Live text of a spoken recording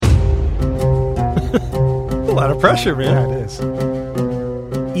A lot of pressure, man. Yeah, it is.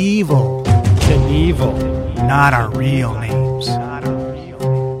 Evil. Knievel. Not our real names.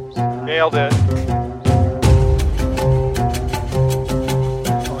 Nailed it.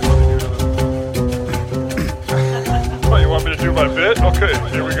 Oh, you want me to do my bit? Okay,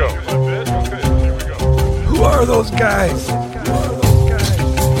 here we go. Who are those guys?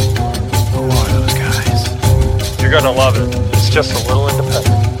 You're gonna love it. It's just a little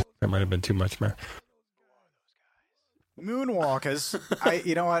independent. That might have been too much, man. Moonwalkers.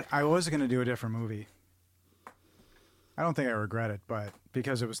 You know what? I was going to do a different movie. I don't think I regret it, but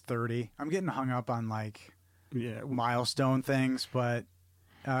because it was 30, I'm getting hung up on milestone things, but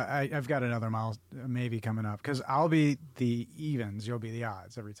I've got another maybe coming up because I'll be the evens, you'll be the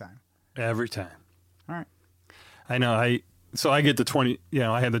odds every time. Every time. All right. I know. So I get the 20.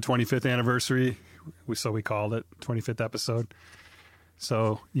 I had the 25th anniversary. So we called it 25th episode.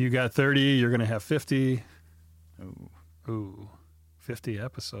 So you got 30. You're going to have 50. Ooh, 50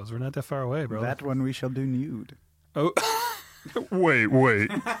 episodes. We're not that far away, bro. That one we shall do nude. Oh, wait.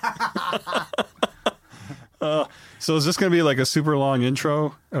 So is this going to be like a super long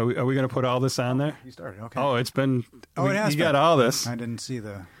intro? Are we going to put all this on there? You started. Okay. Oh, it's been. It has you been. got all this. I didn't see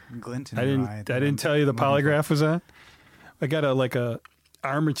the glint in I your eye. I didn't tell you the polygraph was on. I got a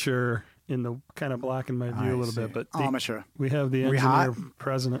armature in the kind of blocking my view a little bit, but armature. We have the engineer hot?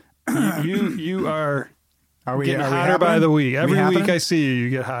 president. You are. Are we getting are hotter we by the week? Every happening? week I see you, you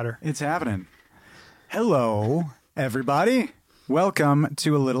get hotter. It's happening. Hello, everybody. Welcome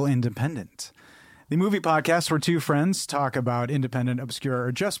to A Little Independent, the movie podcast where two friends talk about independent, obscure,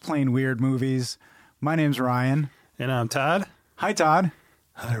 or just plain weird movies. My name's Ryan. And I'm Todd. Hi, Todd.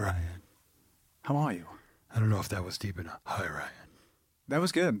 Hi, Ryan. How are you? I don't know if that was deep enough. Hi, Ryan. That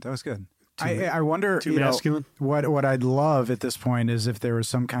was good. I wonder, too masculine? What I'd love at this point is if there was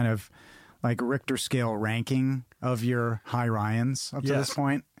some kind of Richter scale ranking of your Hi Ryans up to this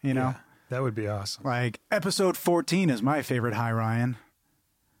point, Yeah, that would be awesome. Episode 14 is my favorite Hi Ryan.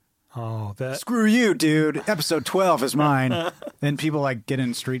 Oh, that. Screw you, dude. Episode 12 is mine. And people get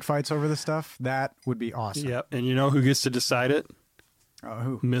in street fights over this stuff. That would be awesome. Yep. And you know who gets to decide it?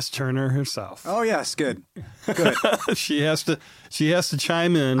 Who? Miss Turner herself. Oh, yes. Good. Good. She has to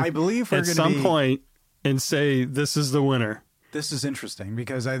chime in. I believe we're at some point and say, this is the winner. This is interesting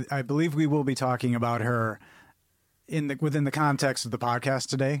because I believe we will be talking about her within the context of the podcast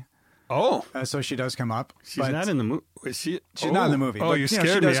today. Oh. So she does come up. She's not in the movie. She's not in the movie. Oh, but, you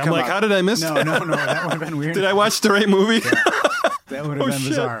scared me. I'm like, how did I miss that? No, that would have been weird. Did I watch the right movie? Yeah. That would have been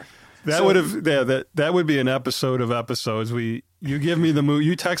bizarre. That would be an episode of episodes. You give me the movie,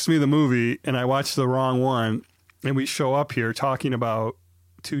 you text me the movie, and I watch the wrong one, and we show up here talking about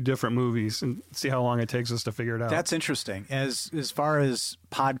two different movies and see how long it takes us to figure it out. That's interesting. As far as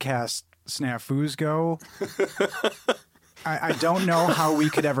podcast snafus go, I don't know how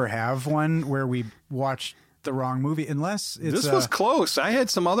we could ever have one where we watch the wrong movie unless it's this was close. I had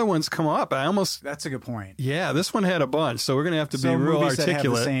some other ones come up. That's a good point. Yeah, this one had a bunch, so we're gonna have to be real movies articulate. That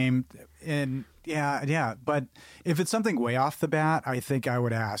have the same, and yeah. But if it's something way off the bat, I think I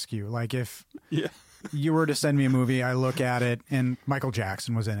would ask you. If you were to send me a movie, I look at it, and Michael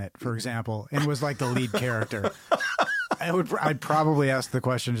Jackson was in it, for example, and was the lead character. I'd probably ask the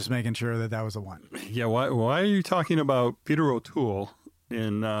question, just making sure that was the one. Yeah. Why are you talking about Peter O'Toole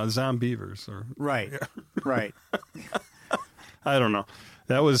in Zombievers? Right. Right. I don't know.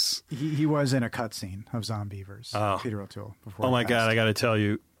 That was he was in a cutscene of Zombievers. Peter O'Toole. Before oh my God! I got to tell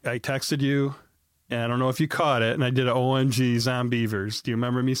you, I texted you, and I don't know if you caught it, and I did an OMG Zombievers. Do you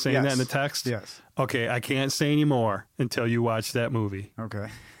remember me saying that in the text? Yes. Okay, I can't say any more until you watch that movie. Okay.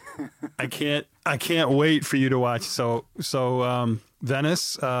 I can't wait for you to watch. So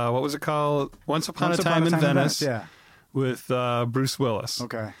Venice. What was it called? Once Upon a Time in Venice. Yeah. With Bruce Willis.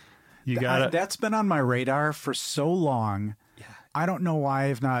 Okay. You got it. That's been on my radar for so long. Yeah. I don't know why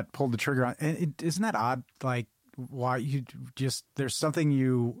I've not pulled the trigger on it. Isn't that odd? Why you just, there's something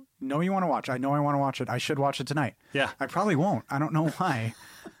you know you want to watch. I know I want to watch it. I should watch it tonight. Yeah. I probably won't. I don't know why.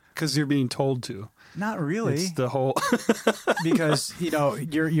 Because you're being told to. Not really. It's the whole because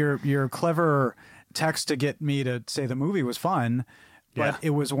your clever text to get me to say the movie was fun, but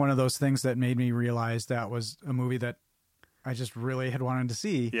it was one of those things that made me realize that was a movie that I just really had wanted to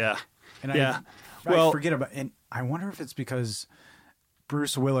see. Yeah. And I forget about, and I wonder if it's because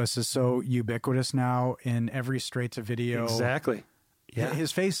Bruce Willis is so ubiquitous now in every straight to video. Exactly. Yeah.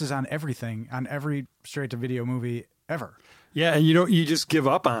 His face is on everything, on every straight to video movie ever. Yeah, and you just give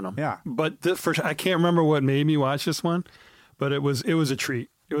up on them. Yeah. But I can't remember what made me watch this one, but it was a treat.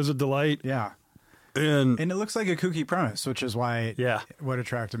 It was a delight. Yeah. And it looks like a kooky premise, which is why what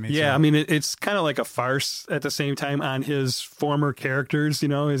attracted me to it. Yeah, I mean, it's kind of like a farce at the same time on his former characters,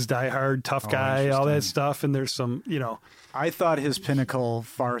 his diehard tough guy, all that stuff. And there's some, I thought his pinnacle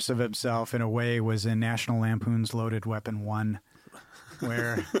farce of himself, in a way, was in National Lampoon's Loaded Weapon 1,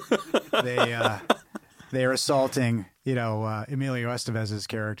 where they are assaulting, Emilio Estevez's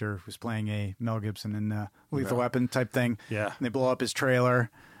character, who's playing a Mel Gibson in Lethal Weapon type thing. Yeah. And they blow up his trailer,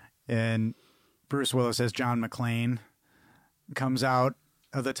 and Bruce Willis as John McClane comes out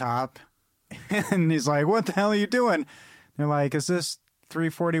of the top, and he's like, "What the hell are you doing?" They're like, "Is this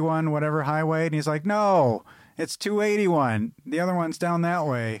 341 whatever highway?" And he's like, "No, it's 281. The other one's down that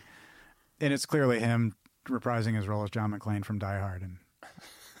way." And it's clearly him reprising his role as John McClane from Die Hard, and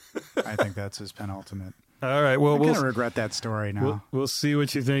I think that's his penultimate. All right, well, I'm going to regret that story now. We'll see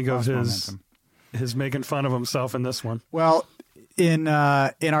what you think of his making fun of himself in this one. Well, in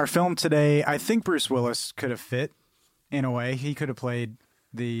our film today, I think Bruce Willis could have fit in a way. He could have played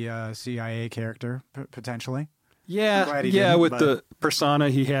the CIA character potentially. Yeah, with the persona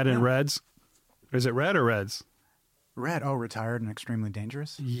he had in Reds. Is it Red or Reds? Red. Oh, Retired and Extremely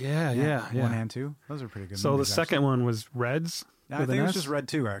Dangerous. Yeah. 1 and 2. Those are pretty good. So movies, the second one was Reds. I think it was just Red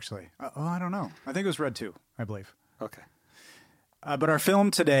 2, actually. I don't know. I think it was Red 2, I believe. Okay. But our film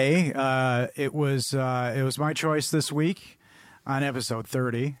today, it was my choice this week on episode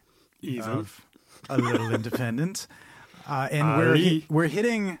 30 of A Little Independent, and we're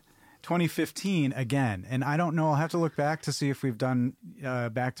hitting 2015 again. And I don't know. I'll have to look back to see if we've done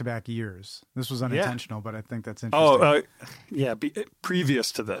back-to-back years. This was unintentional, but I think that's interesting.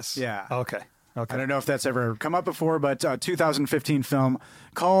 Previous to this. Yeah. Okay. I don't know if that's ever come up before, but 2015 film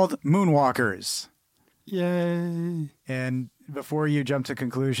called Moonwalkers. Yay. And before you jump to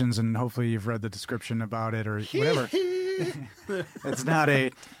conclusions, and hopefully you've read the description about it or whatever, it's not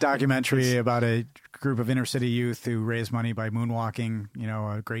a documentary about a group of inner city youth who raise money by moonwalking,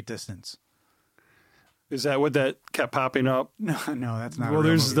 a great distance. Is that what that kept popping up? No, that's not. Well,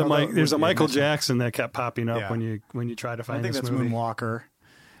 there's a Michael Jackson that kept popping up when you try to find this movie. I think that's Moonwalker.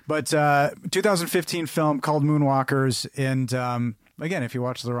 But 2015 film called Moonwalkers, and again, if you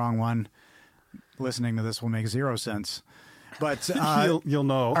watch the wrong one, listening to this will make zero sense. But you'll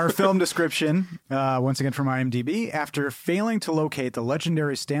know. Our film description, once again from IMDb: after failing to locate the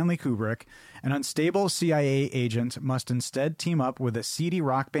legendary Stanley Kubrick, an unstable CIA agent must instead team up with a seedy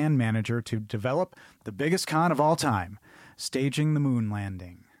rock band manager to develop the biggest con of all time, staging the moon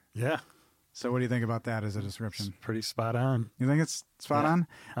landing. Yeah. So what do you think about that as a description? It's pretty spot on. You think it's spot on?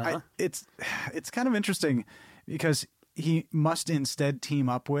 Uh-huh. It's kind of interesting because he must instead team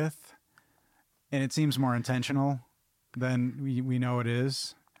up with, and it seems more intentional than we know it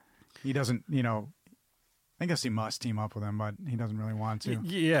is. He doesn't, I guess he must team up with him, but he doesn't really want to.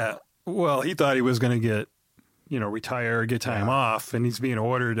 Yeah. Well, he thought he was going to get, retire or get time off, and he's being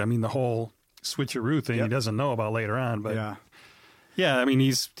ordered. I mean, the whole switcheroo thing he doesn't know about later on, but yeah, I mean,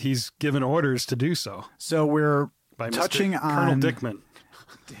 he's given orders to do so. So we're by touching Mr. on Colonel Dickman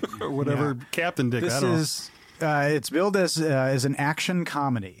or whatever, Captain Dick. This I don't is it's billed as an action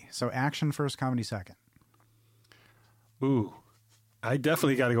comedy. So action first, comedy second. Ooh, I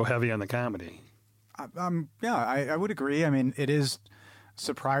definitely got to go heavy on the comedy. I would agree. I mean, it is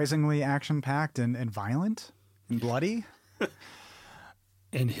surprisingly action packed and violent and bloody.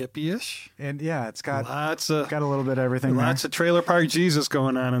 And hippie-ish. And it's got got a little bit of everything. Lots of Trailer Park Jesus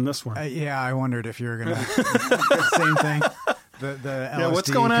going on in this one. I wondered if you were going to same thing. The LSD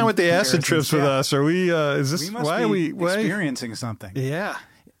what's going on with the acid trips with us? Are we? Is this why are we experiencing something? Yeah.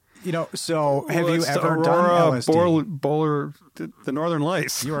 So have you ever done LSD? Bowler, the Northern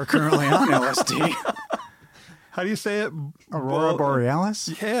Lights. You are currently on LSD. How do you say it? Aurora Borealis?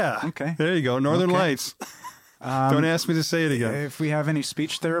 Yeah. Okay. There you go. Northern Lights. Don't ask me to say it again. If we have any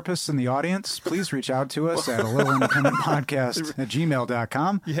speech therapists in the audience, please reach out to us at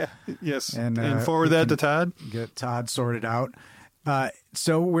littleindependentpodcast@gmail.com. Yeah. Yes. And forward that to Todd. Get Todd sorted out.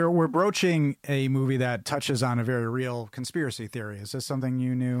 So we're broaching a movie that touches on a very real conspiracy theory. Is this something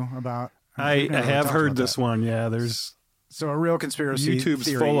you knew about? I have heard this one. Yeah. There's a real conspiracy YouTube's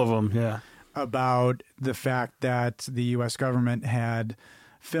theory full of them. Yeah. About the fact that the U.S. government had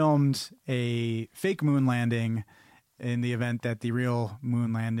filmed a fake moon landing in the event that the real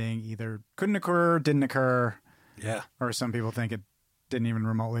moon landing either couldn't occur, didn't occur, or some people think it didn't even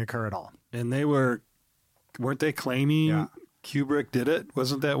remotely occur at all. And weren't they claiming Kubrick did it?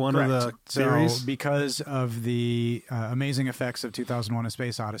 Wasn't that one Correct. of the theories? So because of the amazing effects of 2001: A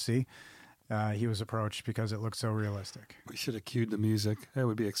Space Odyssey, he was approached because it looked so realistic. We should have cued the music. That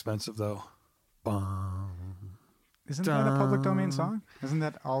would be expensive, though. Bum. Isn't that a public domain song? Isn't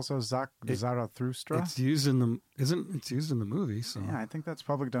that also Zarathustra? It's used in the it's used in the movie. So yeah, I think that's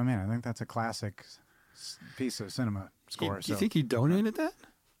public domain. I think that's a classic piece of cinema score. You think he donated that?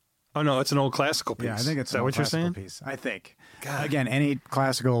 Oh no, it's an old classical piece. Yeah, I think it's Is that what you're saying? Piece. I think. God. Again, any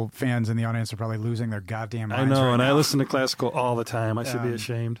classical fans in the audience are probably losing their goddamn minds. I know, right and now. I listen to classical all the time. I should be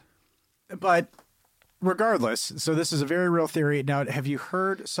ashamed. But regardless, so this is a very real theory. Now, have you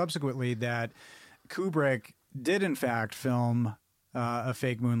heard subsequently that Kubrick did in fact film a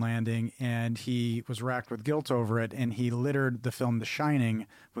fake moon landing, and he was racked with guilt over it, and he littered the film The Shining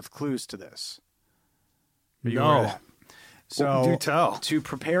with clues to this? Are you aware of that? So do tell. To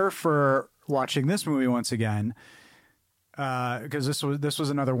prepare for watching this movie once again, because this was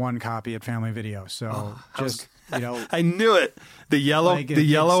another one copy at Family Video. So I knew it. The yellow, like the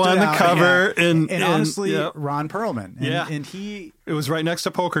yellow on the out, cover, yeah. and honestly, yeah. Ron Perlman, and he it was right next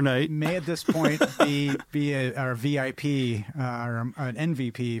to Poker Night. may at this point be our VIP or an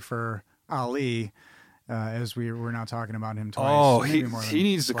MVP for Ali. As we're now talking about him twice. Oh, maybe more he than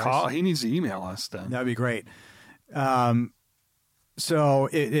needs to twice. call. He needs to email us then. That'd be great. So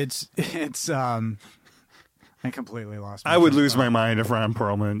it's I completely lost. I would lose my mind if Ron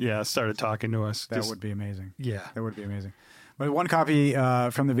Pearlman, started talking to us. That would be amazing. Yeah, that would be amazing. But one copy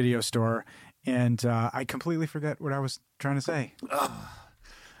from the video store, and I completely forget what I was trying to say.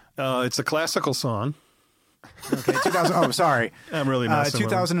 It's a classical song. Okay, 2000. Oh, sorry. I'm really messing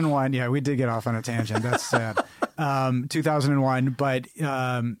 2001. Yeah, we did get off on a tangent. That's sad. 2001. But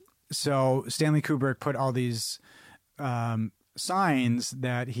so Stanley Kubrick put all these signs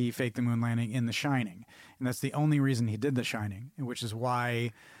that he faked the moon landing in The Shining, and that's the only reason he did The Shining, which is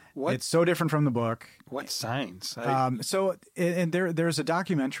why it's so different from the book. What signs? There's a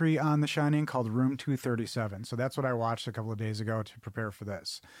documentary on The Shining called Room 237. So that's what I watched a couple of days ago to prepare for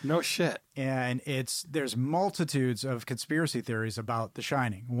this. No shit. And there's multitudes of conspiracy theories about The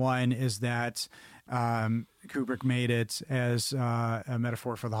Shining. One is that Kubrick made it as a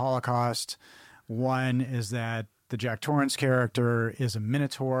metaphor for the Holocaust. One is that the Jack Torrance character is a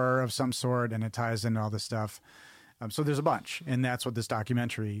minotaur of some sort, and it ties into all this stuff. So there's a bunch, and that's what this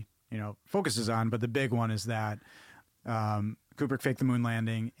documentary, focuses on. But the big one is that Kubrick faked the moon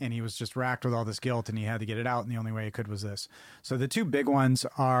landing, and he was just racked with all this guilt, and he had to get it out, and the only way he could was this. So the two big ones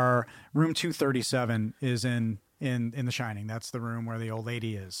are Room 237 is in The Shining. That's the room where the old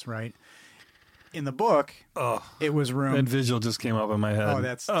lady is, right? In the book, it was room. That visual just came up in my head. Oh,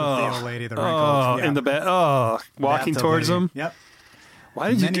 that's the old lady, the wrinkled. In the bed. Walking towards lady. him. Yep. Why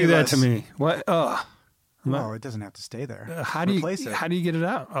did you do that to me? What? Well, it doesn't have to stay there. How do you get it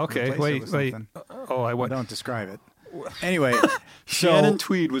out? Okay, wait. Don't describe it. Anyway, Shannon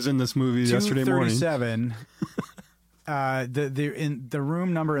Tweed was in this movie yesterday morning. 237. The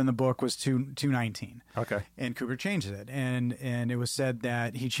room number in the book was 219. Okay. And Kubrick changed it, and it was said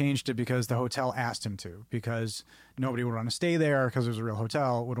that he changed it because the hotel asked him to, because nobody would want to stay there because it was a real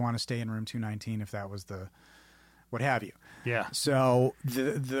hotel, would want to stay in room 219 if that was the what have you. Yeah. So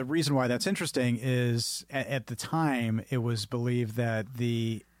the reason why that's interesting is at the time it was believed that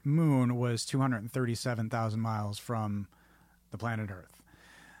the moon was 237,000 miles from the planet Earth.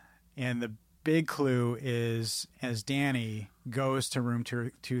 And the big clue is as Danny goes to room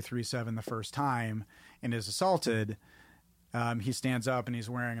 237 the first time and is assaulted, he stands up and he's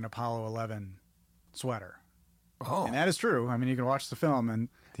wearing an Apollo 11 sweater. Oh. And that is true. I mean, you can watch the film and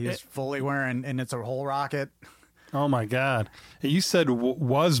he's fully wearing, and it's a whole rocket. Oh my God! You said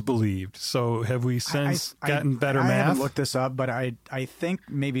was believed. So have we since gotten better math? I haven't looked this up, but I think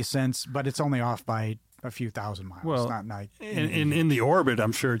maybe since, but it's only off by a few thousand miles. Well, not like in the orbit,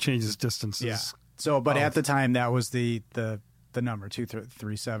 I'm sure it changes distances. Yeah. So, but at the time, that was the number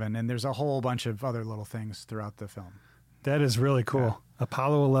 237, and there's a whole bunch of other little things throughout the film. That is really cool. Yeah.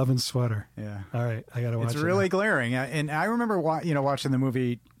 Apollo 11 sweater. Yeah. All right, I got to watch it. It's really glaring, and I remember watching the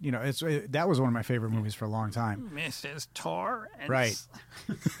movie. That was one of my favorite movies for a long time. Mrs. Torrance. Right.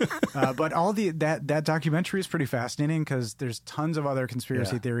 But all that documentary is pretty fascinating because there's tons of other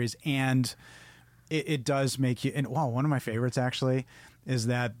conspiracy theories, and it does make you. And one of my favorites actually is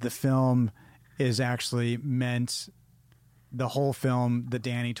that the film is actually meant. The whole film, the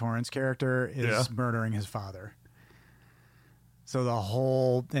Danny Torrance character is murdering his father. So the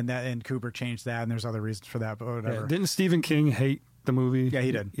whole and Kubrick changed that, and there's other reasons for that, but whatever. Yeah. Didn't Stephen King hate the movie? Yeah,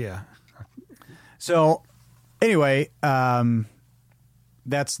 he did. Yeah. So anyway,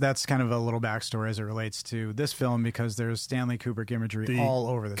 that's kind of a little backstory as it relates to this film, because there's Stanley Kubrick imagery all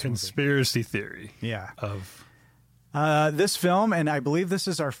over this conspiracy theory. Yeah. Of this film, and I believe this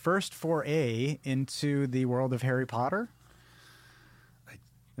is our first foray into the world of Harry Potter.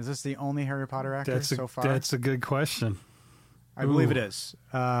 Is this the only Harry Potter actor so far? That's a good question. I believe it is.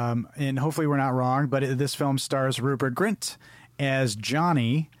 And hopefully we're not wrong, but this film stars Rupert Grint as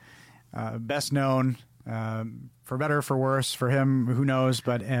Johnny, best known, for better or for worse, for him, who knows,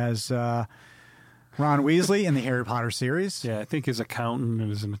 but as Ron Weasley in the Harry Potter series. Yeah, I think his accountant and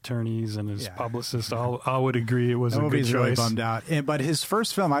his attorneys and his publicist all would agree it was a good choice. Really bummed out. But his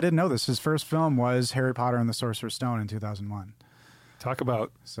first film, I didn't know this, his first film was Harry Potter and the Sorcerer's Stone in 2001. Talk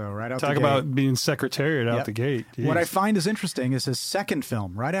about being secretariat out the gate. Jeez. What I find is interesting is his second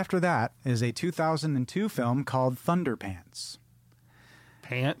film, right after that, is a 2002 film called Thunderpants.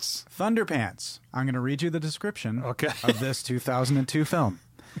 Pants? Thunderpants. I'm going to read you the description of this 2002 film.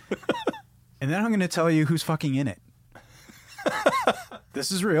 And then I'm going to tell you who's fucking in it.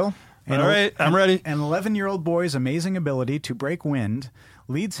 This is real. All right, I'm ready. An 11-year-old boy's amazing ability to break wind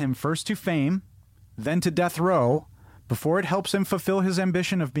leads him first to fame, then to death row, before it helps him fulfill his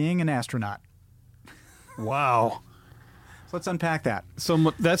ambition of being an astronaut. Wow. So let's unpack that.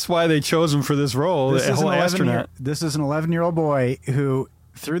 So that's why they chose him for this role, this a whole astronaut. This is an 11-year-old boy who,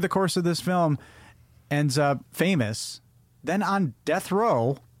 through the course of this film, ends up famous, then on death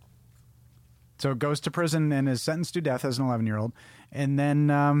row, so goes to prison and is sentenced to death as an 11-year-old, and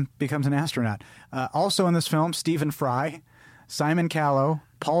then becomes an astronaut. Also in this film, Stephen Fry, Simon Callow,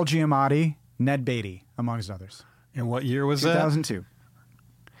 Paul Giamatti, Ned Beatty, amongst others. And what year was 2002. that?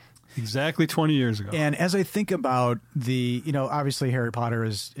 2002. Exactly 20 years ago. And as I think about obviously Harry Potter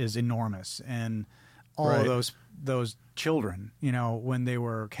is enormous, and all of those children, when they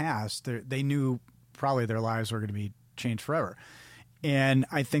were cast, they knew probably their lives were going to be changed forever. And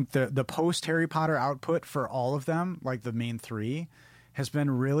I think the post Harry Potter output for all of them, like the main three, has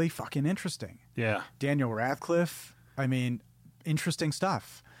been really fucking interesting. Yeah. Daniel Radcliffe, interesting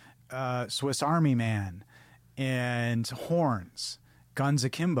stuff. Swiss Army Man and Horns, Guns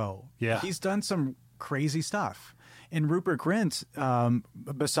Akimbo. Yeah. He's done some crazy stuff. And Rupert Grint,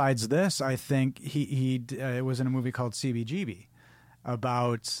 besides this, I think he was in a movie called CBGB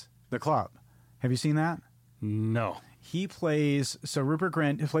about the club. Have you seen that? No. Rupert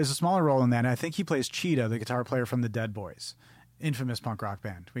Grint plays a smaller role in that. And I think he plays Cheetah, the guitar player from the Dead Boys, infamous punk rock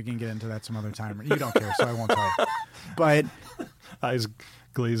band. We can get into that some other time. You don't care, so I won't tell you. But eyes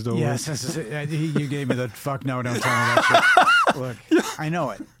glazed over. Yes, you gave me the fuck no, don't tell me that shit. Look, I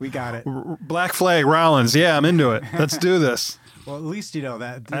know it. We got it. Black Flag, Rollins. Yeah, I'm into it. Let's do this. Well, at least you know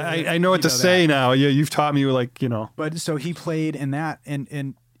that. I know what to say now. Yeah, you've taught me, But so he played in that,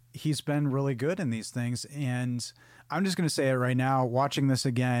 and he's been really good in these things. And I'm just going to say it right now. Watching this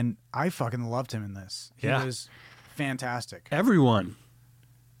again, I fucking loved him in this. He was fantastic. Everyone.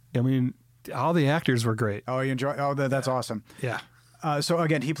 All the actors were great. Oh, you enjoy? Oh, that's awesome. Yeah. So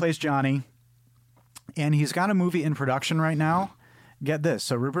again, he plays Johnny, and he's got a movie in production right now. Get this.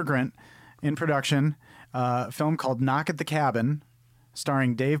 So Rupert Grint in production, a film called Knock at the Cabin,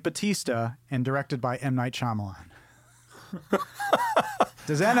 starring Dave Bautista and directed by M. Night Shyamalan.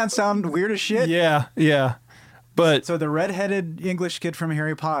 Does that not sound weird as shit? Yeah. But so the redheaded English kid from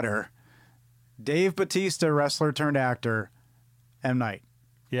Harry Potter, Dave Bautista, wrestler turned actor, M. Night.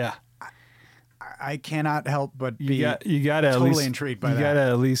 Yeah. I cannot help but be you gotta totally intrigued by that. You gotta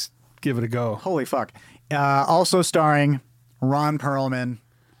at least give it a go. Holy fuck. Also starring Ron Pearlman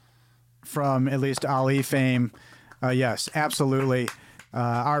from at least Ali fame. Yes, absolutely.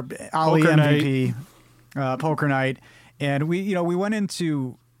 Our Ali Poker MVP, Poker Night. And we went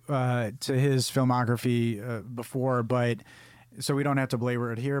into to his filmography before, but so we don't have to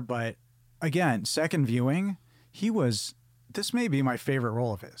belabor it here. But again, second viewing, this may be my favorite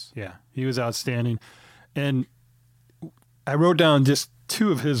role of his. Yeah, he was outstanding. And I wrote down just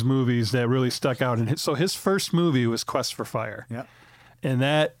two of his movies that really stuck out. And so his first movie was Quest for Fire. Yep.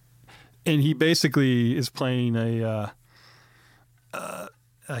 And he basically is playing a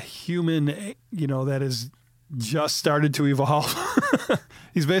human, that is just started to evolve.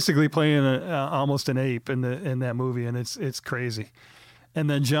 He's basically playing almost an ape in that movie, and it's crazy. And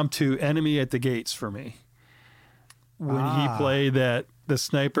then jump to Enemy at the Gates for me. When he played the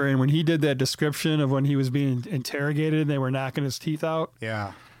sniper, and when he did that description of when he was being interrogated and they were knocking his teeth out.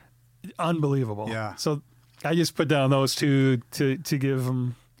 Yeah. Unbelievable. Yeah. So I just put down those two to give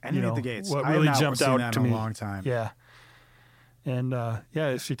them, Enemy at the Gates. what really I have not jumped seen out that to in me. a long time. Yeah. And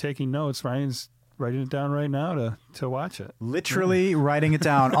if you're taking notes, Ryan's writing it down right now to watch it. Literally writing it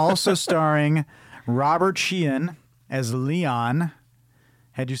down. Also starring Robert Sheehan as Leon.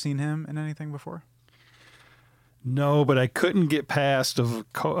 Had you seen him in anything before? No, but I couldn't get past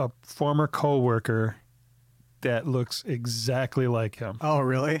a former coworker that looks exactly like him. Oh,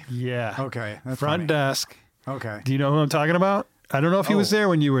 really? Yeah. Okay. That's Front funny. desk. Okay. Do you know who I'm talking about? I don't know if he was there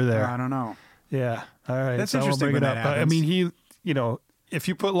when you were there. I don't know. Yeah. All right. That's so I won't interesting bring when it that up. I happens. mean, he, you know, if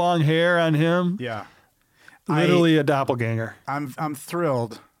you put long hair on him, Yeah. literally a doppelganger. I'm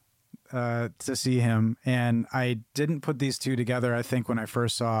thrilled to see him, and I didn't put these two together, I think, when I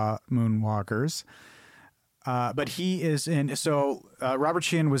first saw Moonwalkers. But he is in, so Robert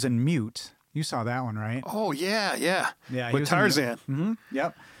Sheehan was in Mute. You saw that one, right? Oh, yeah. Yeah. he With was Tarzan.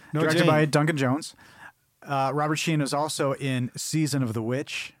 Yep. No Directed Jane. by Duncan Jones. Robert Sheehan is also in Season of the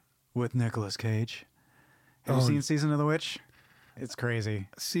Witch with Nicolas Cage. Have you seen Season of the Witch? It's crazy.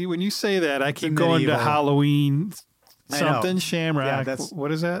 See, when you say that, I keep going to medieval. Halloween I know. something, Shamrock. Yeah, that's-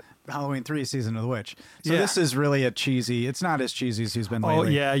 what is that? Halloween 3, Season of the Witch. So Yeah. this is really a cheesy, it's not as cheesy as he's been lately.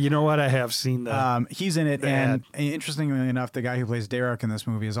 Oh, yeah. You know what? I have seen that. He's in it, Bad. and interestingly enough, the guy who plays Derek in this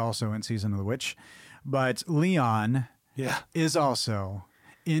movie is also in Season of the Witch. But Leon is also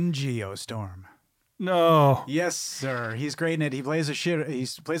in Geostorm. No. Yes, sir. He's great in it. He plays a shit. He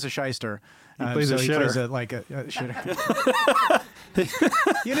plays a shyster. He plays a He shitter. plays a shitter.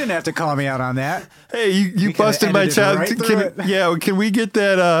 You didn't have to call me out on that. Hey, you could've busted my edited child. right through it. Yeah, can we get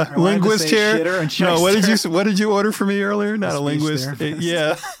that wanted to linguist say chair? shitter and No, shyster. what did you order for me earlier? Not a speech linguist. therapist.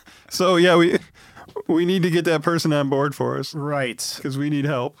 Yeah. So yeah, we need to get that person on board for us Right. because we need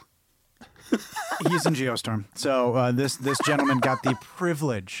help. He's in Geostorm. So this gentleman got the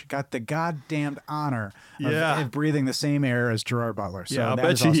privilege, got the goddamned honor of breathing the same air as Gerard Butler. So Yeah, I'll that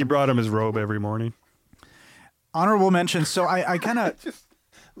bet is you he awesome. brought him his robe every morning. Honorable mention. So I kind of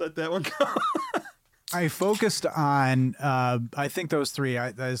Let that one go. I focused on I think those three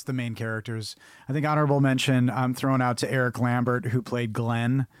as the main characters. I think honorable mention I'm throwing out to Eric Lambert, who played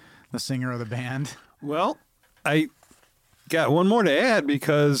Glenn, the singer of the band. Well, I got one more to add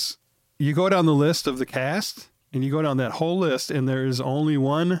because you go down the list of the cast and you go down that whole list and there is only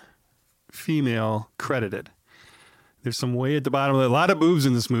one female credited. There's some way at the bottom of it. A lot of boobs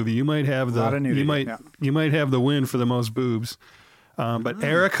in this movie. You might have lot of nudity, you might have the win for the most boobs. But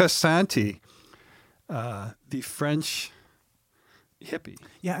Erica Santi, the French hippie.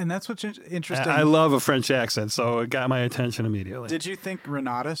 Yeah, and that's what's interesting. I love a French accent, so it got my attention immediately. Did you think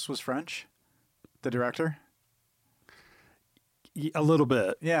Renatus was French, the director? A little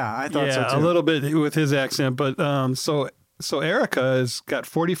bit. Yeah, I thought so too. A little bit with his accent. But so Erica has got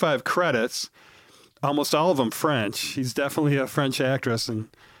 45 credits, almost all of them French. She's definitely a French actress, and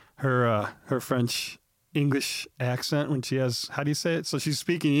her French English accent when she has, how do you say it? So she's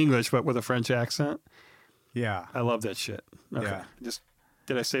speaking English but with a French accent. Yeah. I love that shit. Okay. Yeah.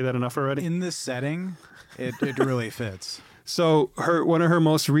 Did I say that enough already? In this setting, it really fits. So one of her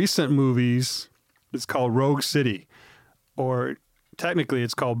most recent movies is called Rogue City, or technically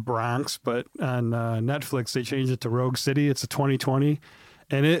it's called Bronx, but on Netflix they changed it to Rogue City. It's a 2020,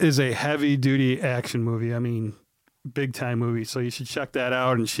 and it is a heavy-duty action movie. I mean, big-time movie, so you should check that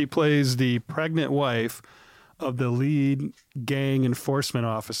out. And she plays the pregnant wife of the lead gang enforcement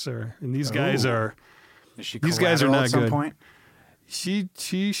officer, and these guys are Is she These guys are collateral not at some good. point?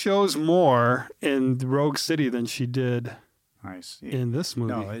 she shows more in Rogue City than she did Nice. in this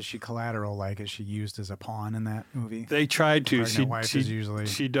movie. No, is she collateral? Like, is she used as a pawn in that movie? They tried to. Pregnant wife is usually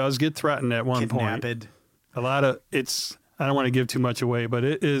she does get threatened at one point. Kidnapped. A lot of it's. I don't want to give too much away, but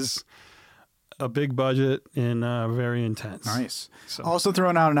it is a big budget and very intense. Nice. So- Also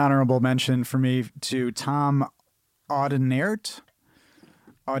throwing out an honorable mention for me to Tom Audinert.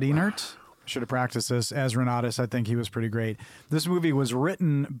 Should have practiced this as Renatus. I think he was pretty great. This movie was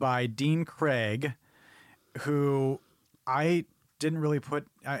written by Dean Craig, who I didn't really put.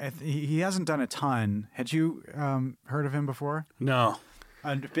 He hasn't done a ton. Had you heard of him before? No.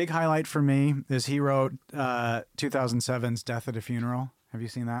 A big highlight for me is he wrote 2007's Death at a Funeral. Have you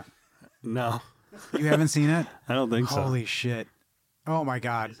seen that? No. You haven't seen it? I don't think so. Holy shit. Oh my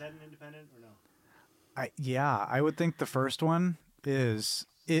God. Is that an independent or no? Yeah, I would think the first one is.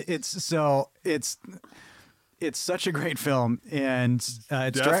 It's such a great film, and it's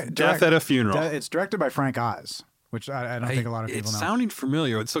Death at a Funeral. It's directed by Frank Oz, which I don't think a lot of people it's know. sounding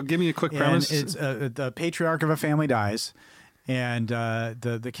familiar. So give me a quick And premise. it's the patriarch of a family dies, and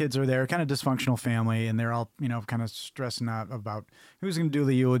the kids are there, kind of dysfunctional family, and they're all kind of stressing out about who's going to do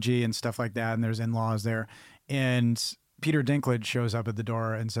the eulogy and stuff like that. And there's in-laws there, and Peter Dinklage shows up at the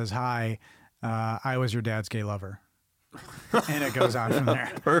door and says, "Hi, I was your dad's gay lover," and it goes on from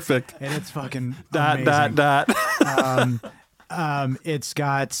there. Perfect. And it's fucking Dot, amazing. dot, dot. It's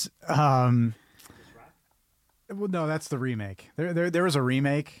got well, no, that's the remake. There was a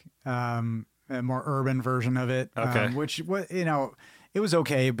remake, a more urban version of it. Okay. Which it was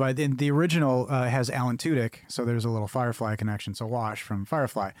okay, but in the original has Alan Tudyk, so there's a little Firefly connection. So Wash from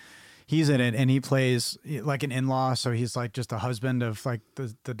Firefly. He's in it, and he plays like an in-law, so he's like just a husband of like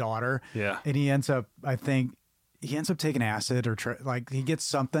the daughter. Yeah. And he ends up, I think, taking acid or like he gets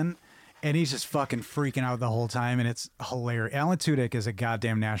something, and he's just fucking freaking out the whole time, and it's hilarious. Alan Tudyk is a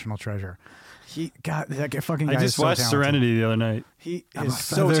goddamn national treasure. That fucking guy I just is so watched talented. Serenity the other night. He I'm is a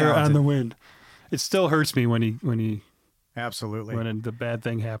so feather talented. on the wind. It still hurts me when he Absolutely. when the bad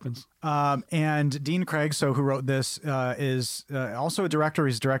thing happens. And Dean Craig, who wrote this, is also a director.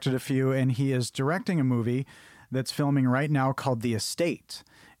 He's directed a few, and he is directing a movie that's filming right now called The Estate.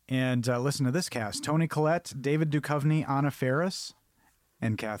 And listen to this cast: Toni Collette, David Duchovny, Anna Faris,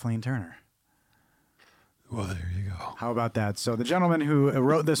 and Kathleen Turner. Well, there you go. How about that? So the gentleman who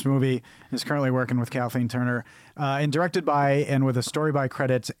wrote this movie is currently working with Kathleen Turner, and directed by and with a story by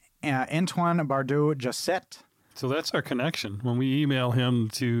credit Antoine Bardot-Josset. So that's our connection. When we email him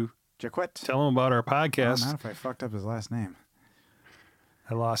to Jacquet. tell him about our podcast, Not if I fucked up his last name.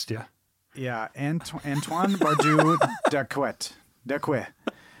 I lost you. Yeah, Antoine Bardot-Jacquet.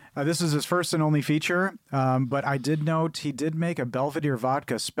 This is his first and only feature, but I did note he did make a Belvedere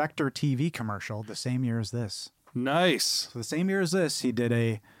Vodka Spectre TV commercial the same year as this. Nice. So the same year as this, he did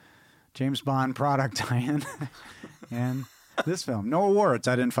a James Bond product tie-in and this film. No awards.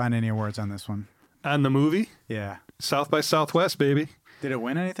 I didn't find any awards on this one. On the movie? Yeah. South by Southwest, baby. Did it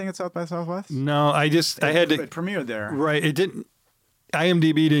win anything at South by Southwest? No, I had to. It premiered there. Right. It didn't.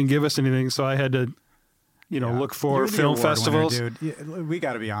 IMDb didn't give us anything, so I had to, look for You're the film award festivals. winner, dude. We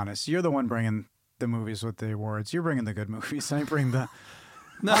got to be honest. You're the one bringing the movies with the awards. You're bringing the good movies. I bring the.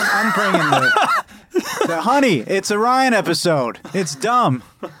 No, I'm bringing the honey. It's a Ryan episode. It's dumb.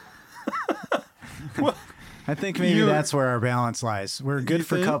 I think maybe that's where our balance lies. We're good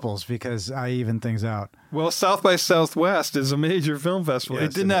for couples because I even things out. Well, South by Southwest is a major film festival.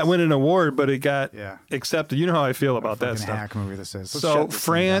 Yes, it did not win an award, but it got accepted. You know how I feel about that stuff. Hack movie this is. Let's So shut this thing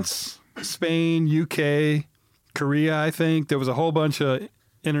France, Spain, UK, Korea, I think there was a whole bunch of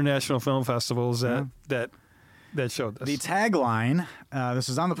international film festivals that showed this. The tagline, this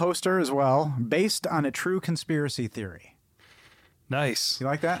is on the poster as well, based on a true conspiracy theory. Nice. You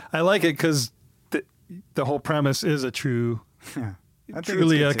like that? I like it because the whole premise is a true,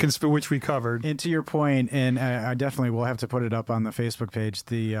 truly a conspiracy, which we covered. And to your point, and I definitely will have to put it up on the Facebook page,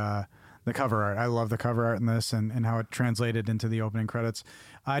 the cover art. I love the cover art in this and how it translated into the opening credits.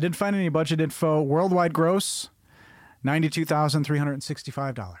 I didn't find any budget info. Worldwide gross,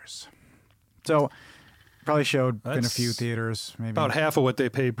 $92,365. So probably showed in a few theaters. Maybe about half of what they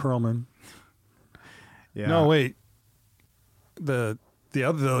paid Pearlman. Yeah. No, wait. The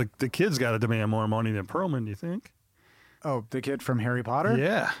kids got to demand more money than Pearlman. Do you think? Oh, the kid from Harry Potter?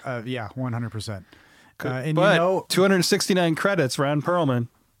 Yeah. Yeah, 100%. And but 269 credits, Ron Perlman.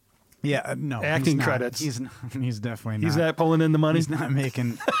 Yeah, no. Acting he's credits. He's definitely not. He's not pulling in the money? He's not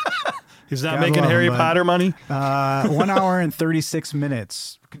making... He's not making Harry Potter money? 1 hour and 36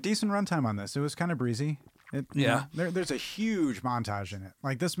 minutes. Decent runtime on this. It was kind of breezy. There's a huge montage in it.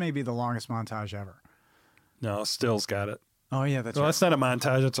 Like, this may be the longest montage ever. No, Still's got it. Oh, yeah, that's well, right. that's not a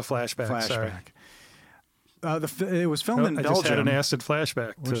montage. It's a flashback. Sorry. It was filmed in Belgium. I just had an acid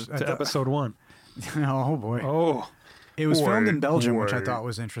flashback to episode 1. Oh, boy. Oh. It was filmed in Belgium, which I thought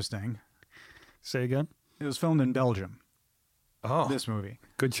was interesting. Say again? It was filmed in Belgium. Oh. This movie.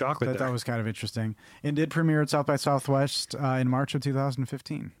 Good chocolate I thought that was kind of interesting. And did premiere at South by Southwest in March of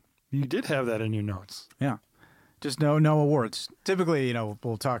 2015. You did have that in your notes. Yeah. Just no awards. Typically,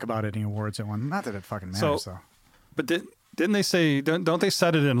 we'll talk about any awards at one. Not that it fucking matters, though. But didn't they say, don't they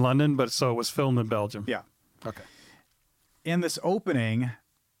set it in London, but so it was filmed in Belgium? Yeah. Okay. In this opening,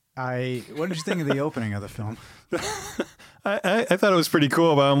 what did you think of the opening of the film? I thought it was pretty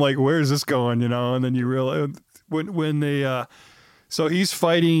cool, but I'm like, where's this going, And then you realize when they, so he's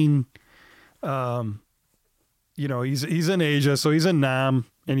fighting, he's in Asia, so he's in Nam,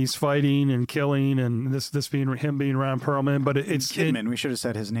 and he's fighting and killing, and this being him being Ron Perlman, but it's Kidman. We should have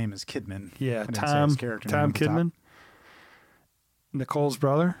said his name is Kidman. Yeah, Tom Kidman, Nicole's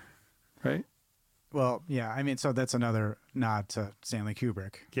brother, right? Well, yeah. I mean, so that's another nod to Stanley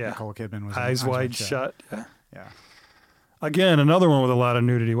Kubrick. Yeah, Nicole Kidman was Eyes Wide Shut. Yeah. Again, another one with a lot of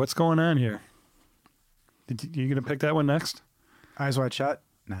nudity. What's going on here? You gonna pick that one next? Eyes Wide Shut?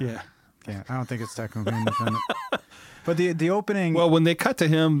 No. Yeah. Yeah, I don't think it's technically independent. But the opening... Well, when they cut to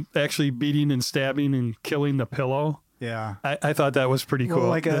him actually beating and stabbing and killing the pillow, yeah, I thought that was pretty cool. Well,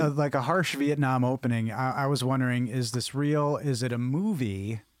 like a harsh Vietnam opening, I was wondering, is this real? Is it a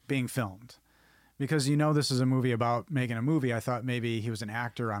movie being filmed? Because this is a movie about making a movie. I thought maybe he was an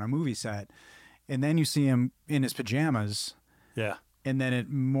actor on a movie set. And then you see him in his pajamas. Yeah. And then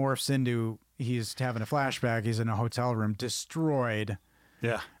it morphs into he's having a flashback. He's in a hotel room, destroyed.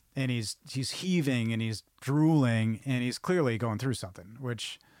 Yeah. and he's heaving and he's drooling and he's clearly going through something,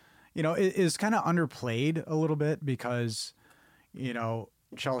 which, you know, is kind of underplayed a little bit because, you know,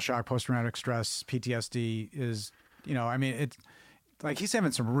 shell shock, post-traumatic stress, PTSD is, you know, I mean, it's like he's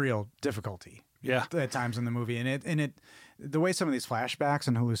having some real difficulty at times in the movie. And the way some of these flashbacks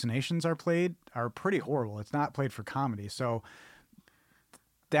and hallucinations are played are pretty horrible. It's not played for comedy. So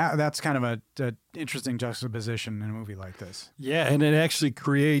that's kind of a interesting juxtaposition in a movie like this. Yeah, and it actually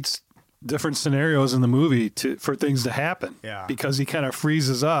creates different scenarios in the movie for things to happen. Yeah, because he kind of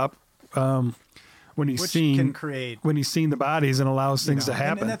freezes up when he's seen the bodies and allows things to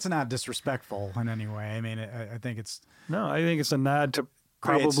happen. And that's not disrespectful in any way. I mean, I think it's a nod to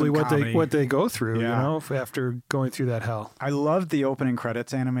probably what they go through. You know, after going through that hell. I loved the opening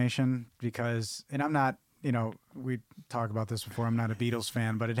credits animation because, and I'm not, you know, we talked about this before, I'm not a Beatles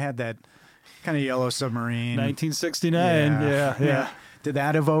fan, but it had that kind of Yellow Submarine. 1969. Yeah. Did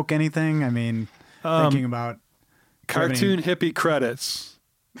that evoke anything? I mean, thinking about cartoon hippie credits.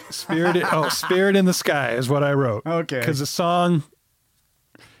 Spirit in the Sky is what I wrote. Okay. Because the song,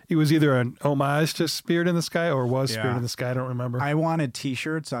 it was either an homage to Spirit in the Sky or was Spirit in the Sky. I don't remember. I wanted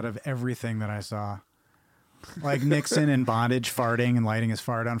T-shirts out of everything that I saw. Like Nixon in bondage farting and lighting his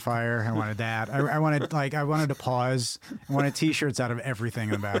fart on fire. I wanted that. I wanted to pause. I wanted T-shirts out of everything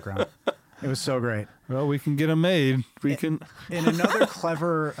in the background. It was so great. Well, we can get them made. And another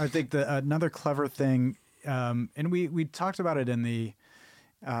clever, I think another clever thing, and we talked about it in the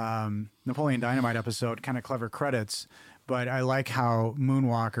Napoleon Dynamite episode, kind of clever credits, but I like how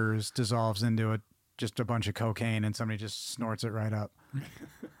Moonwalkers dissolves into just a bunch of cocaine and somebody just snorts it right up.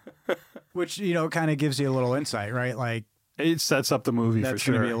 Which, you know, kind of gives you a little insight, right? Like, it sets up the movie for sure. That's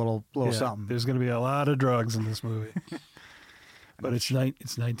going to be a little something. There's going to be a lot of drugs in this movie. But it's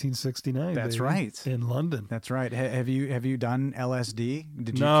 1969. That's baby, right. In London. That's right. Have you done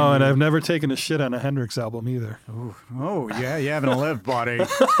LSD? No, and I've never taken a shit on a Hendrix album either. Oh yeah, you haven't lived, buddy.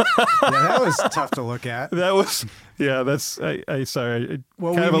 That was tough to look at. That was, sorry.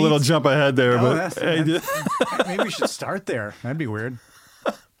 Well, kind of a little jump ahead there, but maybe we should start there. That'd be weird.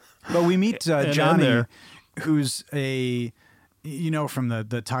 But we meet Johnny, who's you know, from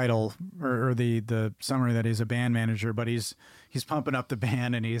the title or the summary that he's a band manager, but he's pumping up the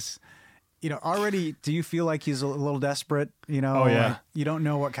band and he's, you know, already, do you feel like he's a little desperate? You know, like you don't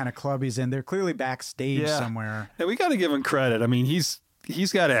know what kind of club he's in. They're clearly backstage somewhere. And we got to give him credit. I mean, he's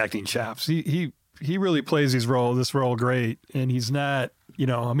got acting chops. He really plays this role great. And he's not, you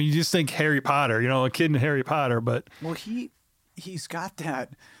know, I mean, you just think Harry Potter, you know, a kid in Harry Potter, but. Well, he's got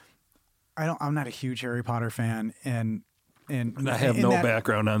that. I'm not a huge Harry Potter fan, and I have no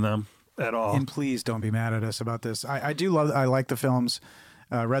background on them at all. And please don't be mad at us about this. I like the films,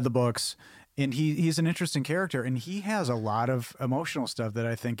 read the books, and he's an interesting character, and he has a lot of emotional stuff that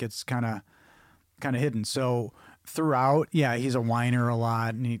I think it's kind of hidden. So throughout, he's a whiner a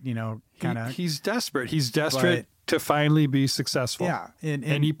lot, and he's desperate. He's desperate to finally be successful. Yeah,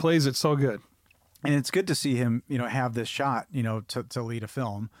 and he plays it so good. And it's good to see him, you know, have this shot, you know, to lead a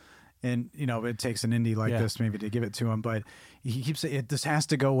film. And, you know, it takes an indie like this maybe to give it to him. But he keeps saying, this has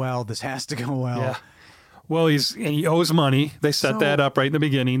to go well. This has to go well. Yeah. Well, he owes money. They set that up right in the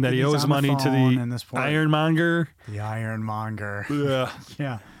beginning, that he owes money to the ironmonger. The ironmonger. Yeah.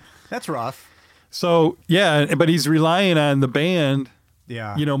 Yeah. That's rough. So, but he's relying on the band,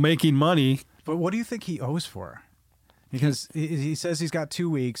 you know, making money. But what do you think he owes for? Because he says he's got 2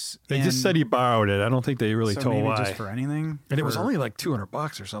 weeks. They just said he borrowed it. I don't think they really told why. Just for anything. And it was only like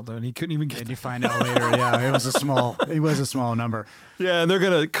 $200 or something, and he couldn't even get. And you find out later, it was a small number. Yeah, and they're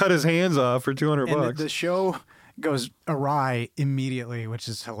gonna cut his hands off for $200. And the show goes awry immediately, which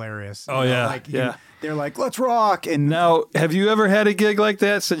is hilarious. Oh, they're like, let's rock. And now, have you ever had a gig like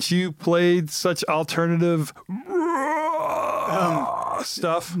that since you played such alternative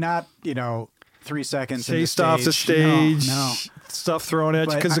stuff? Not, you know. 3 seconds chased off the stage, no. Stuff thrown at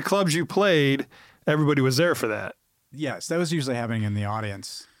you. Because the clubs you played, everybody was there for that. Yes, that was usually happening in the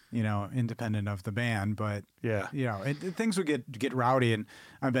audience, you know, independent of the band. But you know, things would get rowdy, and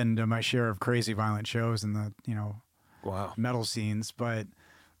I've been to my share of crazy violent shows in the, you know, metal scenes, but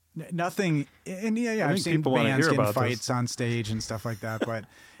nothing. And I've seen bands get in fights on stage and stuff like that. But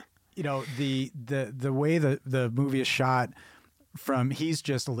you know, the way the movie is shot, from he's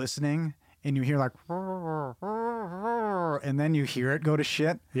just listening. And you hear like, and then you hear it go to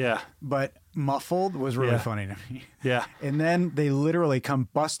shit. Yeah. But muffled was really funny to me. Yeah. And then they literally come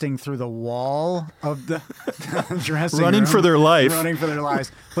busting through the wall of the dressing room. Running for their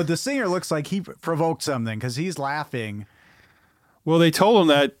lives. But the singer looks like he provoked something because he's laughing. Well, they told him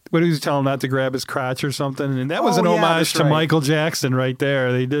that. What was he telling him, not to grab his crotch or something? And that was an homage to Michael Jackson right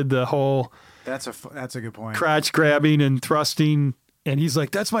there. They did the whole. That's a good point. Crotch grabbing and thrusting, and he's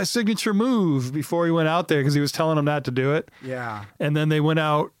like, "That's my signature move." Before he went out there, because he was telling him not to do it. Yeah. And then they went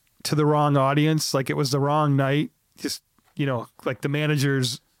out to the wrong audience, like it was the wrong night. Just like the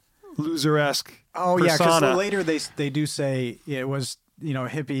manager's loser-esque. Oh persona. yeah, because later they do say it was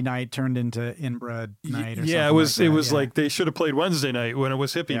hippie night turned into inbred night. Or yeah, something it was like they should have played Wednesday night when it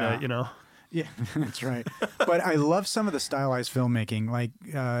was hippie night. Yeah, that's right. But I love some of the stylized filmmaking. Like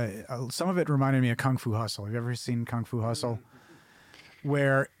some of it reminded me of Kung Fu Hustle. Have you ever seen Kung Fu Hustle?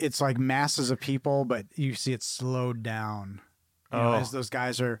 Where it's like masses of people, but you see it slowed down. As those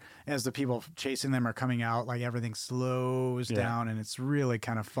guys as the people chasing them are coming out, like everything slows down, and it's really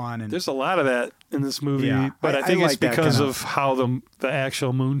kind of fun. And there's a lot of that in this movie, but I think I it's like that because kind of how the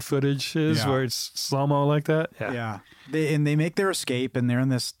actual moon footage is, where it's slow-mo like that. Yeah. They make their escape, and they're in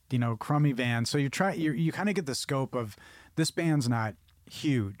this crummy van. So you kind of get the scope of this band's not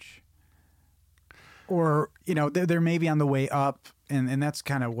huge, or they're maybe on the way up, and that's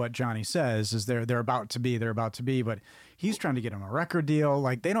kind of what Johnny says is they're about to be, but he's trying to get him a record deal.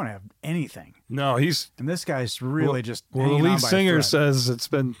 Like they don't have anything. No, and this guy's really just. Well, the lead singer says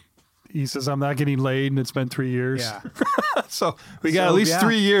he says, "I'm not getting laid, and it's been 3 years." Yeah. So we got at least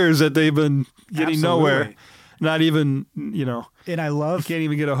 3 years that they've been getting nowhere. Not even, And I love. You can't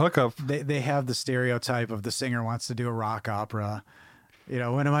even get a hookup. They have the stereotype of the singer wants to do a rock opera.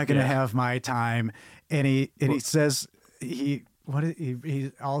 When am I going to have my time? And he says he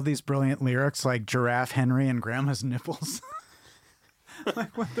all these brilliant lyrics like Giraffe Henry and Grandma's nipples.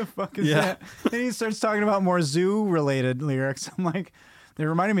 Like, what the fuck is that? And he starts talking about more zoo-related lyrics. I'm like, they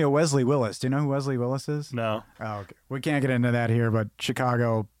reminded me of Wesley Willis. Do you know who Wesley Willis is? No. Oh, okay. We can't get into that here, but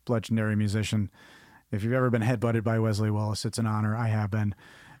Chicago legendary musician. If you've ever been headbutted by Wesley Willis, it's an honor. I have been.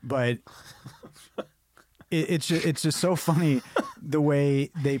 But it's just so funny the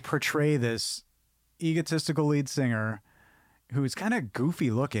way they portray this egotistical lead singer who's kind of goofy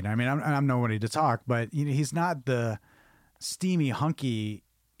looking. I mean, I'm nobody to talk, but he's not the steamy, hunky.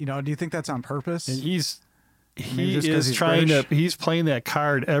 Do you think that's on purpose? And he's playing that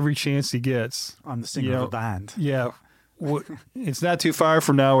card every chance he gets. On the singer of the band. Yeah. It's not too far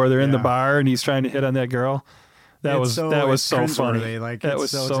from now where they're in the bar and he's trying to hit on that girl. That was so funny. Like, that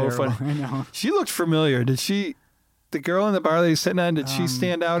was so funny. I know. She looked familiar. Did she? The girl in the bar that he's sitting on, did she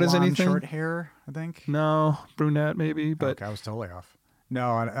stand out as anything? Short hair, I think. No, brunette maybe, but okay, I was totally off.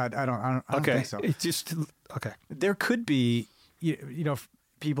 No, I don't think so. It's just okay. There could be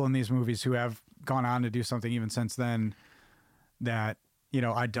people in these movies who have gone on to do something even since then that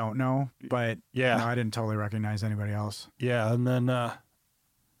I don't know, but I didn't totally recognize anybody else. Yeah, and then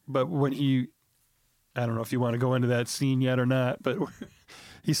but when I don't know if you want to go into that scene yet or not, but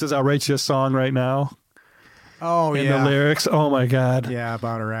he says, "I'll write you a song right now." Oh, and the lyrics, oh my God. Yeah,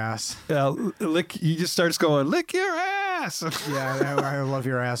 about her ass. He just starts going, "Lick your ass." Yeah, I love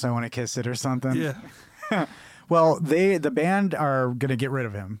your ass. I want to kiss it or something. Yeah. Well, the band are going to get rid